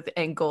good with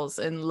angles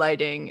and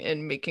lighting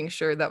and making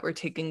sure that we're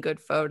taking good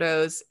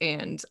photos.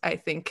 And I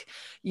think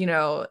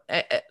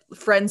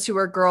friends who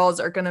are girls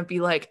are going to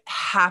be like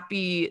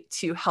happy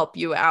to help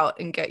you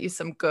out and get you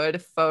some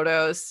good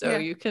photos so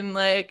you can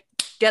like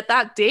get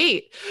that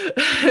date.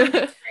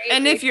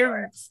 And if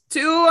you're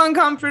too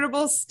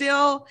uncomfortable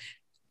still,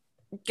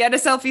 get a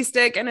selfie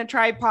stick and a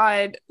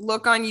tripod,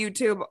 look on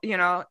YouTube,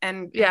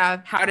 and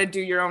how to do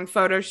your own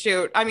photo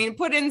shoot. I mean,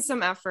 put in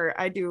some effort.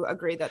 I do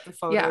agree that the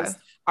photos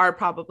are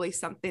probably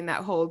something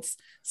that holds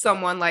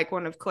someone like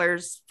one of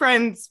Claire's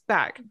friends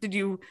back. Do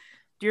you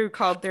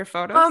recall their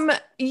photos?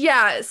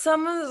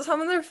 Some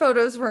of their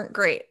photos weren't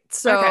great.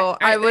 So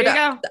I would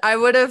have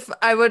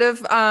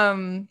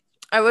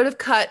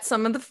cut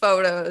some of the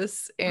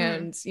photos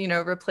and,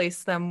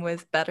 replaced them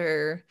with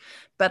better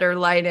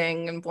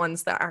lighting and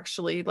ones that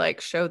actually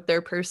like showed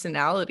their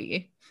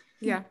personality.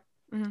 Yeah.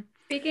 Mm-hmm.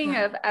 Speaking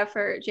of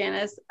effort,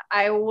 Janice,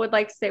 I would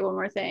like to say one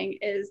more thing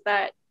is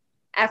that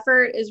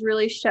effort is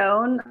really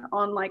shown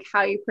on like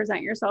how you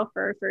present yourself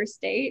for a first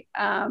date.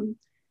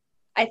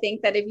 I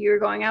think that if you're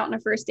going out on a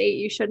first date,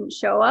 you shouldn't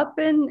show up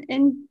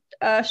in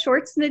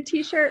shorts and a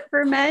t-shirt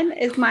for men,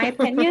 is my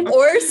opinion.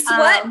 Or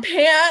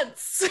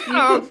sweatpants.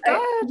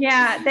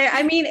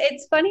 I mean,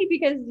 it's funny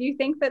because you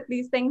think that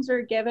these things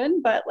are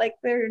given, but like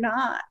they're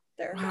not.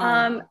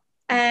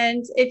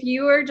 And if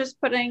you are just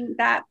putting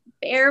that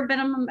bare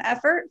minimum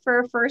effort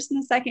for a first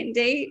and a second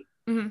date,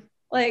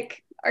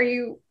 like, are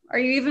you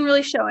even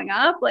really showing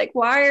up? Like,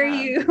 why are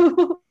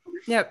you?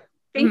 Yep.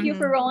 Thank you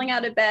for rolling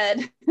out of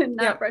bed and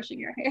not brushing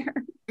your hair.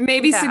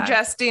 Maybe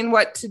suggesting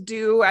what to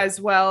do as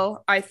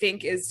well, I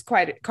think is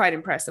quite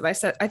impressive. I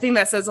think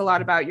that says a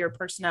lot about your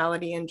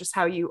personality and just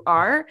how you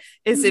are,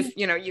 is if,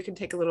 you can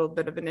take a little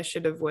bit of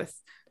initiative with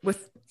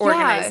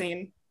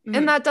organizing.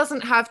 And that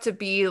doesn't have to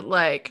be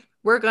like,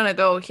 we're going to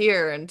go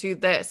here and do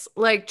this.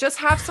 Like, just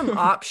have some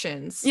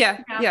options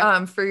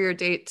for your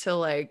date to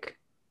like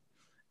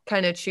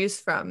kind of choose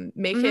from.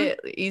 Make it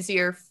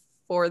easier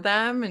for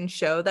them and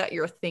show that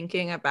you're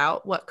thinking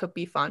about what could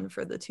be fun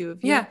for the two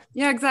of you.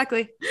 Yeah,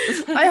 exactly.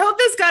 I hope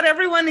this got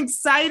everyone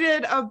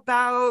excited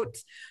about,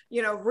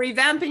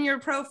 revamping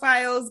your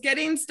profiles,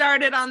 getting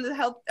started on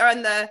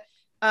the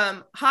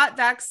hot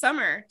vac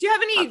summer. Do you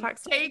have any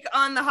take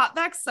on the hot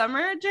vac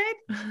summer, Jade?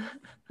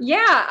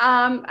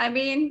 I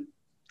mean,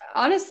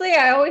 honestly,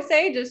 I always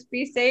say just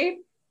be safe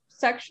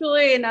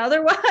sexually and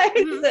otherwise.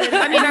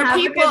 I mean, are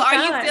you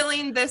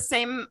feeling the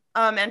same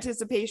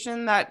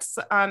anticipation that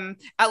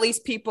at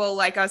least people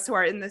like us who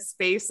are in this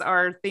space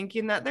are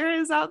thinking that there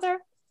is out there?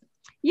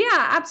 Yeah,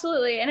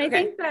 absolutely. And I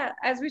think that,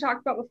 as we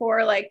talked about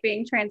before, like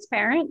being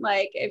transparent,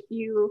 like if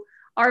you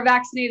are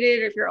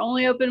vaccinated, or if you're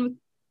only open with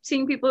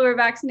seeing people who are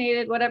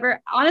vaccinated, whatever,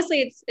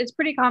 honestly, it's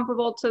pretty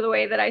comparable to the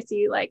way that I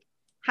see like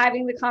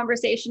having the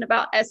conversation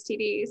about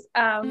STDs.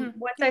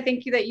 Once I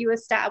think that you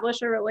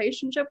establish a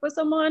relationship with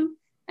someone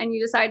and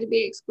you decide to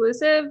be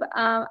exclusive,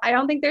 I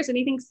don't think there's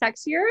anything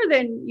sexier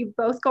than you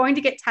both going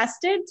to get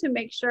tested to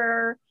make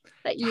sure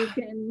that you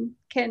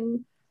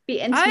can be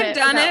intimate. I've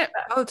done it.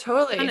 Oh,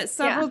 totally. Done it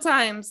several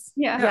times.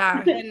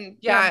 And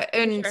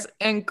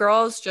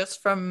girls,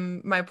 just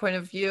from my point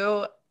of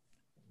view,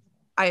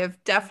 I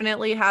have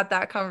definitely had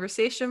that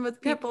conversation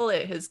with people.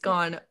 It has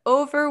gone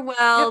over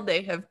well.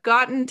 They have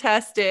gotten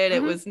tested.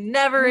 It was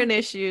never an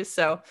issue.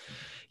 So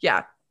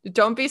yeah,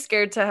 don't be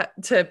scared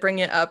to bring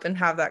it up and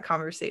have that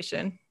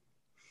conversation.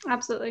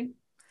 Absolutely.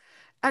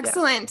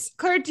 Excellent.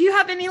 Claire, do you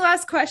have any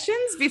last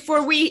questions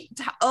before we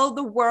tell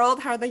the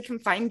world how they can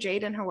find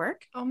Jade and her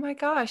work? Oh my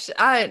gosh.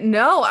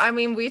 No, I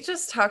mean, we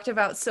just talked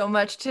about so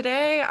much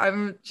today.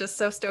 I'm just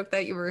so stoked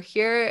that you were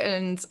here.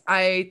 And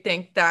I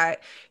think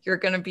that you're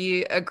going to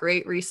be a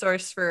great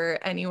resource for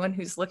anyone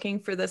who's looking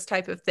for this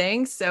type of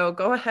thing. So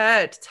go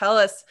ahead, tell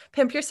us,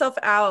 pimp yourself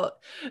out,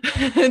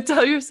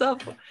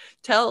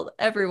 tell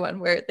everyone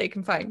where they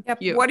can find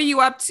you. What are you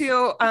up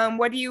to?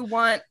 What do you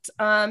want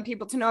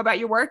people to know about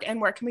your work, and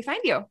where can we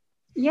find you?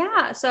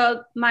 Yeah,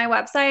 so my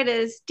website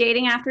is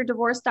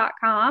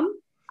datingafterddivorce.com.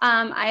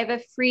 I have a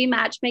free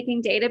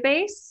matchmaking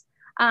database,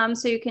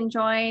 so you can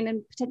join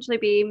and potentially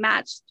be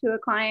matched to a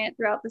client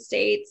throughout the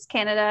States,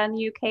 Canada, and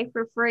the UK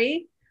for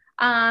free.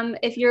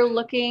 If you're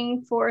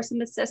looking for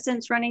some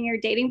assistance running your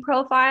dating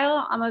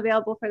profile, I'm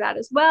available for that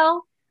as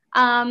well.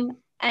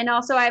 And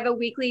also I have a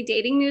weekly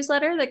dating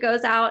newsletter that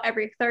goes out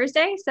every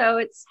Thursday. So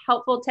it's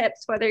helpful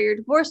tips whether you're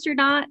divorced or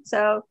not.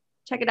 So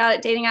check it out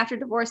at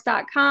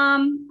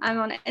datingafterddivorce.com. I'm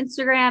on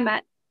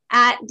Instagram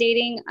at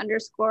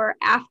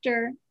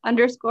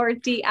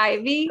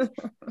dating_after_div.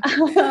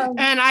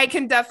 And I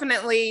can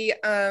definitely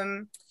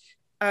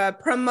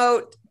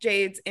promote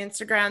Jade's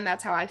Instagram.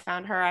 That's how I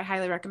found her. I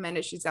highly recommend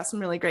it. She's got some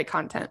really great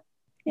content.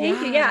 Thank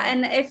you. Yeah.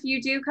 And if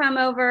you do come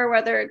over,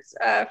 whether it's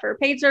for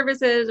paid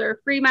services or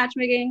free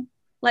matchmaking,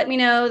 let me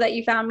know that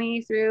you found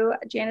me through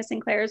Janice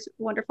Sinclair's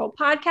wonderful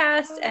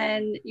podcast,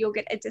 and you'll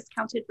get a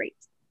discounted rate.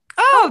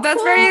 Oh,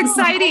 that's very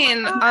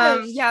exciting.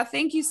 Yeah,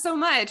 thank you so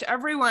much.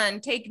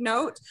 Everyone, take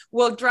note.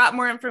 We'll drop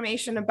more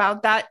information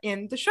about that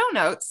in the show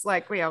notes,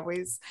 like we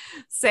always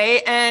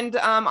say, and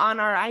on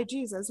our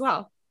IGs as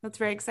well. That's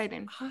very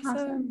exciting.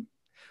 Awesome.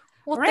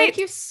 Well, thank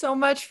you so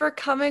much for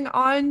coming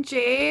on,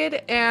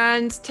 Jade.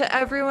 And to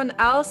everyone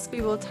else,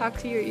 we will talk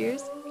to your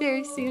ears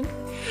very soon.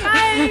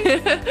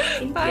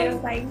 Bye. Bye.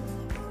 Bye.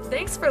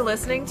 Thanks for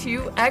listening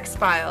to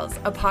X-Files,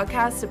 a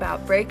podcast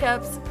about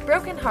breakups,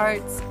 broken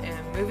hearts,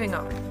 and moving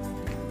on.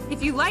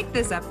 If you like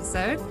this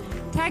episode,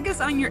 tag us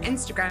on your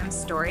Instagram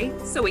story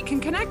so we can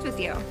connect with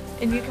you.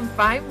 And you can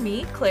find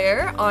me,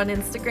 Claire, on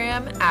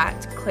Instagram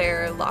at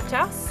Claire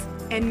Lofthouse.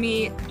 And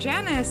me,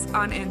 Janice,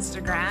 on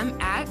Instagram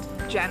at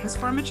Janice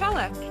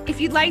Formicella. If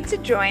you'd like to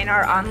join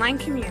our online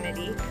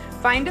community,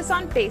 find us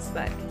on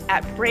Facebook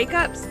at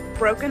Breakups,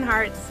 Broken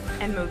Hearts,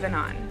 and Moving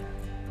On.